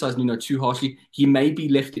wouldn't criticize Nuno too harshly. He maybe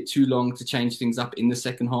left it too long to change things up in the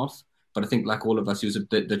second half. But I think, like all of us,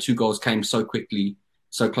 the 2 goals came so quickly,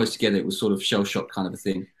 so close together. It was sort of shell shock kind of a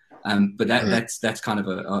thing. But that's kind of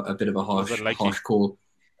a bit of a harsh call.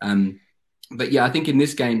 But yeah, I think in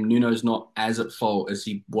this game, Nuno's not as at fault as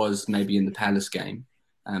he was maybe in the Palace game.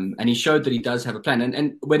 And he showed that he does have a plan.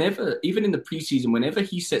 And whenever, even in the preseason, whenever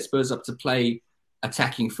he set Spurs up to play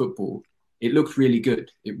attacking football, it looked really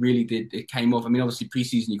good. It really did. It came off. I mean, obviously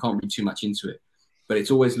preseason, you can't read too much into it, but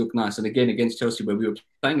it's always looked nice. And again, against Chelsea, where we were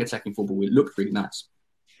playing attacking football, it looked really nice.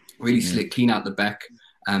 Really slick, clean out the back.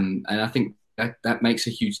 And I think that makes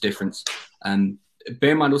a huge difference.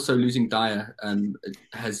 Bear in mind also losing Dyer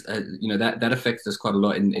has, that affected us quite a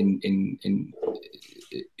lot in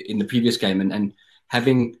the previous game. And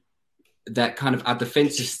having that kind of, our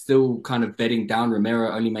defense is still kind of bedding down.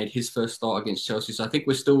 Romero only made his first start against Chelsea. So I think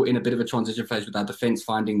we're still in a bit of a transition phase with our defense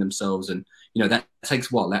finding themselves. And, that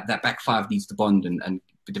takes a while. That back five needs to bond and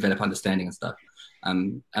develop understanding and stuff.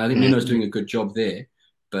 And I think Nuno's doing a good job there.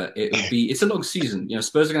 But it's a long season.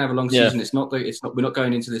 Spurs are going to have a long season. We're not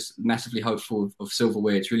going into this massively hopeful of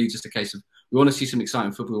silverware. It's really just a case of, we want to see some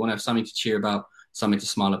exciting football. We want to have something to cheer about, something to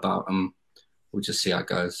smile about. We'll just see how it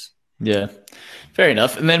goes. Yeah, fair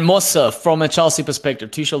enough. And then more so, from a Chelsea perspective,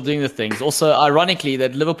 Tuchel doing the things. Also, ironically,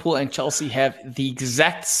 that Liverpool and Chelsea have the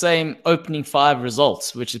exact same opening 5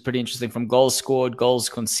 results, which is pretty interesting, from goals scored, goals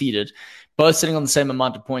conceded, both sitting on the same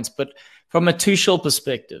amount of points. But from a Tuchel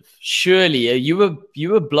perspective, surely you were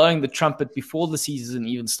blowing the trumpet before the season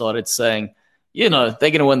even started, saying, they're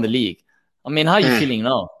going to win the league. I mean, how are you feeling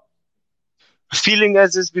now? Feeling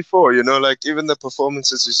as is before, like even the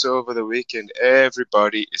performances we saw over the weekend,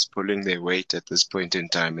 everybody is pulling their weight at this point in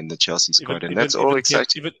time in the Chelsea squad, and that's all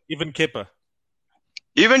exciting. Even Kepa.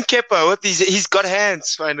 Even Kepa, he's got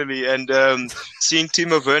hands finally, and seeing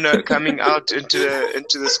Timo Werner coming out into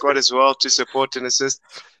the squad as well to support and assist.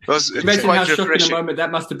 Imagine how shocking a moment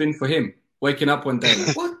that must have been for him, waking up one day.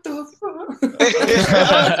 Like, what the fuck? I've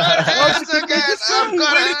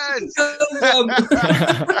got hands.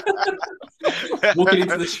 Walking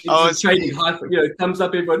into the training, thumbs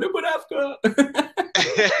up, everyone, look what I've got.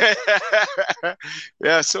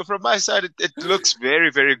 Yeah, so from my side, it looks very,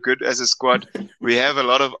 very good as a squad. We have a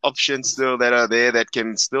lot of options still that are there that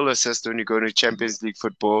can still assist when you go to Champions League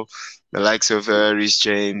football. The likes of Reece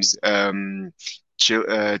James,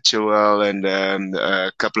 Chilwell, and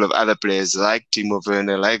a couple of other players like Timo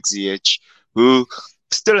Werner, like Ziyech, who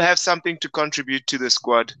still have something to contribute to the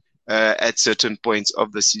squad at certain points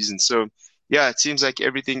of the season. So, yeah, it seems like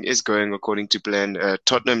everything is going according to plan.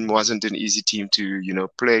 Tottenham wasn't an easy team to,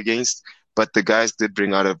 play against, but the guys did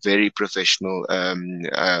bring out a very professional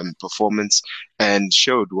performance and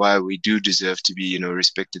showed why we do deserve to be,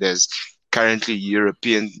 respected as currently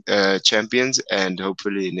European champions, and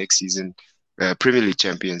hopefully next season Premier League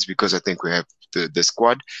champions, because I think we have the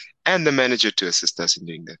squad and the manager to assist us in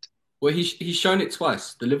doing that. Well, he's shown it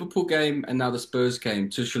twice. The Liverpool game and now the Spurs game.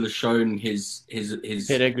 Tuchel has shown his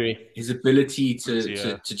pedigree, his ability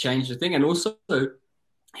to change the thing, and also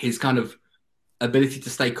his kind of ability to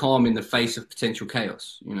stay calm in the face of potential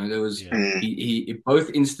chaos. There was he in both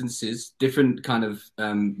instances, different kind of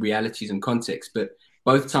realities and contexts, but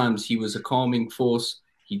both times he was a calming force.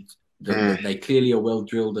 They clearly are well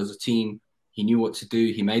drilled as a team. He knew what to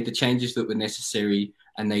do. He made the changes that were necessary,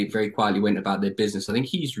 and they very quietly went about their business. I think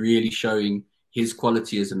he's really showing his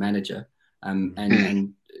quality as a manager,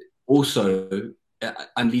 and also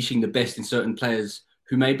unleashing the best in certain players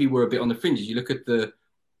who maybe were a bit on the fringes. You look at the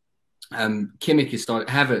Kimmich is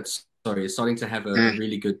starting to have a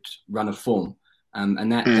really good run of form,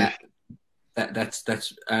 and that's.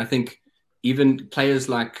 I think even players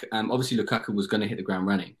like obviously Lukaku was going to hit the ground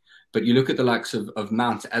running. But you look at the likes of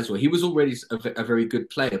Mount as well. He was already a very good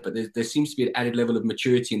player, but there seems to be an added level of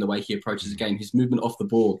maturity in the way he approaches the game. His movement off the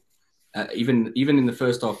ball, even in the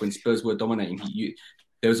first half when Spurs were dominating,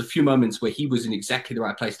 there was a few moments where he was in exactly the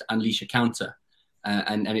right place to unleash a counter,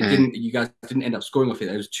 and it didn't. You guys didn't end up scoring off it.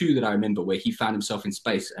 There was 2 that I remember where he found himself in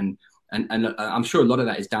space, and I'm sure a lot of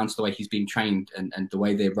that is down to the way he's being trained and the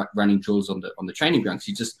way they're running drills on the training ground.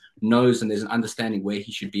 He just knows, and there's an understanding where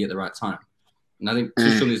he should be at the right time. And I think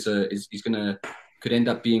Tuchel could end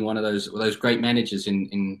up being one of those great managers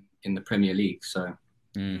in the Premier League. So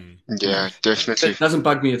yeah, definitely. It doesn't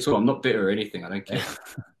bug me at all. I'm not bitter or anything. I don't care.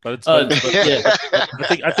 But I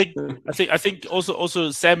think also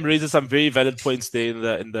Sam raises some very valid points there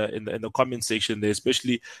in the comment section there,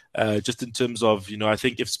 especially just in terms of I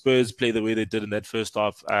think if Spurs play the way they did in that first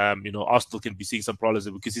half, Arsenal can be seeing some problems.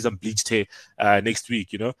 We could see some bleached hair next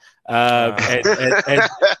week, and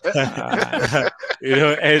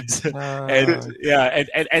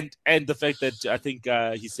the fact that I think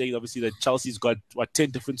he's saying obviously that Chelsea's got 10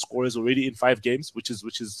 different scorers already in 5 games, which is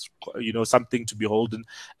something to beholden.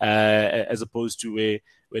 As opposed to where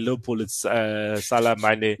Liverpool, it's Salah,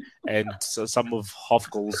 Mane, and some of half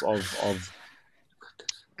goals of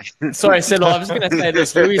Sorry, Silo, I was going to say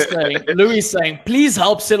this. Louis saying, please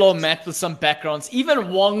help Silo Matt with some backgrounds. Even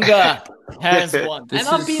Wonga has one. And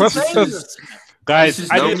I've been saying this. Guys,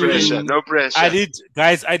 No pressure. I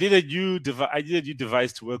need a new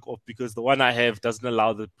device to work off because the one I have doesn't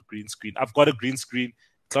allow the green screen. I've got a green screen.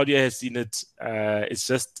 Claudia has seen it. It's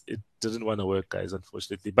just it doesn't want to work, guys,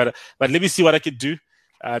 unfortunately. But let me see what I can do.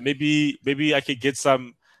 Maybe I can get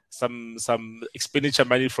some expenditure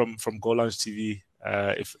money from Goal Lounge TV.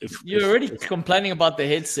 If you're already complaining about the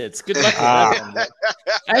headsets, good luck with that one.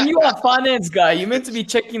 And you are a finance guy. You're meant to be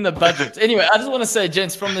checking the budget. Anyway, I just want to say,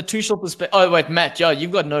 gents, from the Tuchel perspective. Oh wait, Matt, yeah,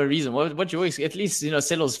 you've got no reason. What you always at least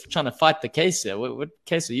Selo's trying to fight the case here. What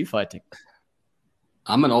case are you fighting?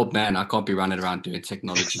 I'm an old man. I can't be running around doing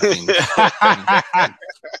technology things.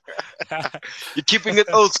 You're keeping it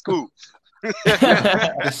old school.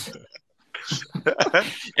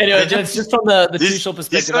 Anyway, just from the Tuchel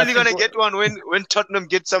perspective, he's only going to get one when Tottenham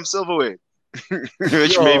get some silverware,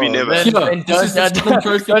 which maybe never. Don't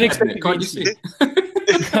expect Can't you see?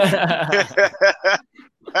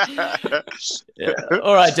 Yeah.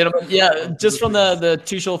 All right, gentlemen. Yeah, just from the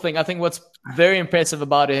Tuchel thing, I think what's very impressive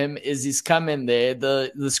about him is he's come in there.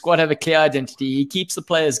 The squad have a clear identity. He keeps the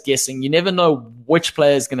players guessing. You never know which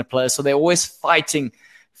player is going to play, so they're always fighting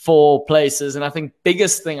for places. And I think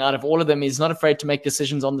biggest thing out of all of them, he's not afraid to make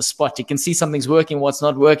decisions on the spot. He can see something's working, what's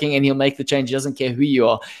not working, and he'll make the change. He doesn't care who you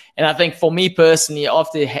are. And I think for me personally,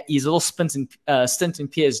 after his little stint in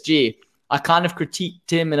PSG, I kind of critiqued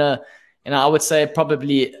him in I would say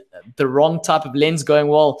probably the wrong type of lens, going,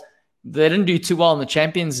 well, they didn't do too well in the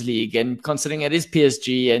Champions League, and considering it is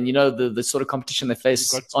PSG and the sort of competition they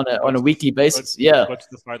face on a weekly basis. He got to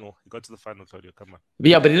the final, Claudio. Come on.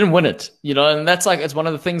 Yeah, but he didn't win it, and that's it's one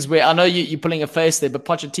of the things where I know you're pulling a face there, but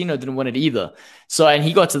Pochettino didn't win it either. So, and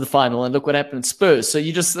he got to the final, and look what happened in Spurs. So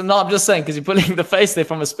I'm just saying, because you're pulling the face there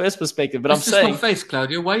from a Spurs perspective, but it's just my face,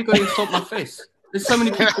 Claudio. Why are you going to insult my face? There's so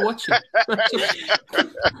many people watching.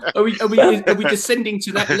 Are we descending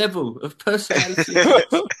to that level of personality?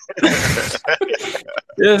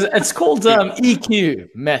 It's called EQ,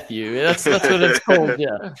 Matthew. That's what it's called.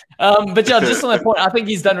 Yeah. But yeah, just on that point, I think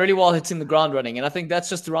he's done really well hitting the ground running, and I think that's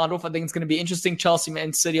just to round off. I think it's going to be interesting. Chelsea,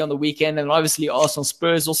 Man City on the weekend, and obviously Arsenal,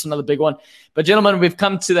 Spurs, also another big one. But gentlemen, we've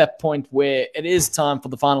come to that point where it is time for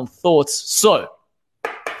the final thoughts. So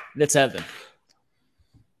let's have them.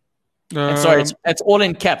 Sorry, it's all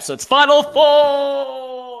in caps, so it's final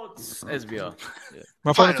thoughts as we are. Yeah.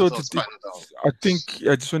 My final thought, I think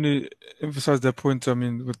I just want to emphasize that point. I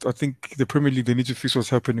mean, I think the Premier League, they need to fix what's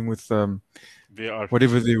happening with VAR,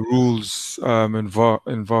 whatever the rules and VAR.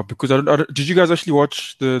 Because did you guys actually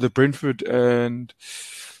watch the Brentford and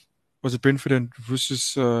was it Brentford and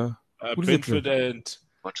versus Brentford and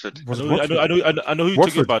Watford? I know who you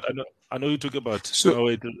talk about. I know who you talk about. So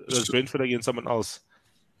it was Brentford against someone else.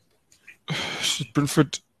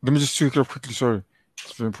 Brentford. Let me just check it up quickly. Sorry,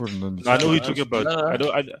 it's very important. I know who you're talking about. I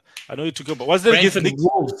know who you're talking about. What's that against the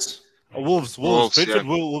Wolves? Wolves. Brentford,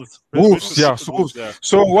 yeah. Wolves. Yeah. So Wolves. Yeah.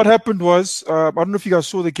 So what happened was, I don't know if you guys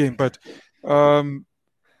saw the game, but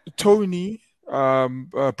Tony,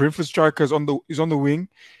 Brentford striker, is on the wing.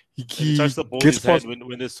 He touched the ball in his hand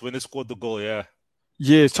when they scored the goal. Yeah.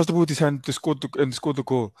 Yeah, touched the ball with his hand to scored the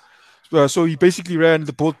goal. So he basically ran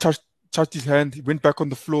the ball, touched his hand, he went back on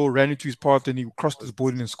the floor, ran into his path, and he crossed his ball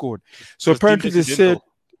in and scored. So apparently they said it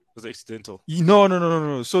was accidental.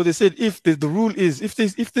 No. So they said if the rule is if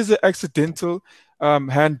there's an accidental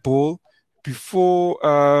handball before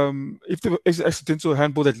if there's an accidental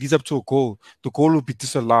handball that leads up to a goal, the goal will be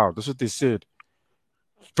disallowed. That's what they said.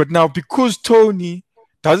 But now because Tony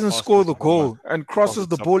doesn't score the goal and crosses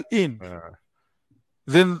the ball in,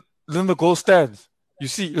 then the goal stands. You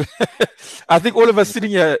see, I think all of us sitting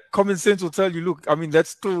here, common sense will tell you, look, I mean, that's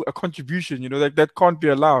still a contribution, that can't be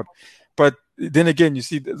allowed. But then again, you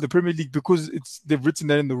see, the Premier League, because they've written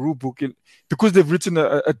that in the rule book, because they've written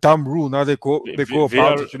a dumb rule, now they go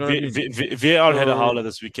about it. You know what I mean? VAR had a howler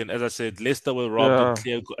this weekend. As I said, Leicester were robbed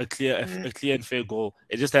a clear and fair goal.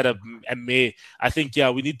 It just had a may. I think,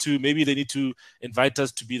 maybe they need to invite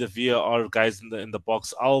us to be the VAR guys in the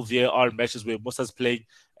box. Our VAR matches where Musa's playing.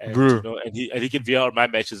 And, he can VAR my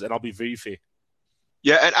matches, and I'll be very fair.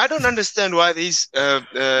 Yeah, and I don't understand why these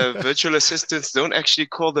virtual assistants don't actually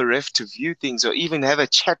call the ref to view things or even have a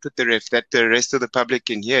chat with the ref that the rest of the public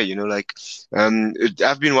can hear.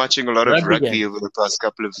 I've been watching a lot of rugby over the past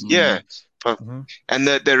couple of and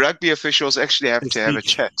the rugby officials actually have to have a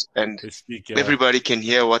chat, and everybody can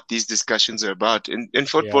hear what these discussions are about. In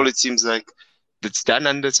football, it seems like it's done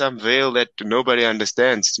under some veil that nobody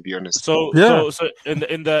understands, to be honest. So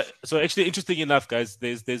actually, interesting enough, guys,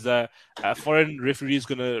 there's a foreign referee who's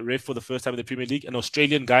gonna ref for the first time in the Premier League, an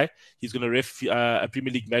Australian guy. He's gonna ref a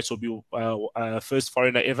Premier League match. Will be first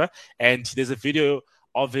foreigner ever, and there's a video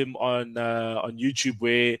of him on YouTube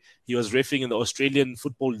where he was reffing in the Australian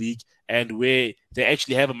Football League, and where they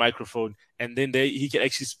actually have a microphone, and then he can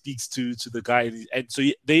actually speak to the guy, and so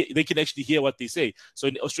they can actually hear what they say. So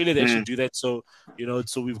in Australia they actually do that. So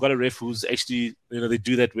so we've got a ref who's actually they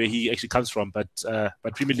do that where he actually comes from. But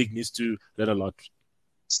Premier League needs to learn a lot.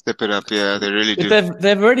 Step it up, yeah, they really do.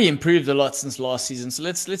 They've already improved a lot since last season, so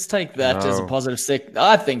let's take that as a positive step.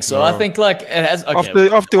 I think so. I think like it has. Okay,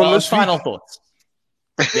 after last final week. Thoughts.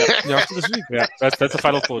 Yeah, after this week. Yeah, that's the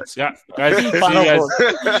final thoughts. Yeah, guys. See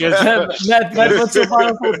you guys. Matt, what's your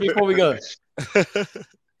final thought before we go?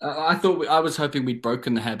 I was hoping we'd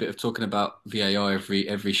broken the habit of talking about VAR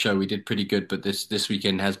every show. We did pretty good, but this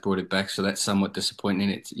weekend has brought it back, so that's somewhat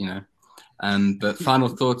disappointing. But final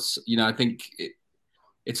thoughts. I think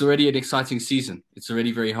it's already an exciting season. It's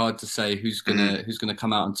already very hard to say who's gonna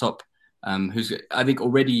come out on top. I think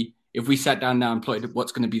already. If we sat down now and plotted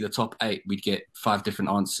what's going to be the top 8, we'd get 5 different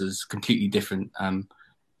answers, completely different.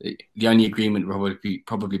 The only agreement would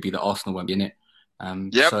probably be that Arsenal won't be in it.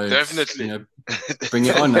 So definitely. Bring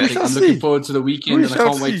it on. I'm looking forward to the weekend, and I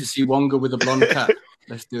can't wait to see Wonga with a blonde cap.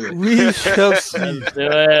 Let's do it. We shall see. Do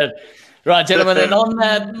it. Right, gentlemen, and on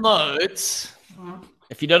that note,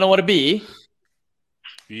 if you don't know what to be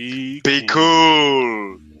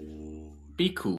cool. Be cool.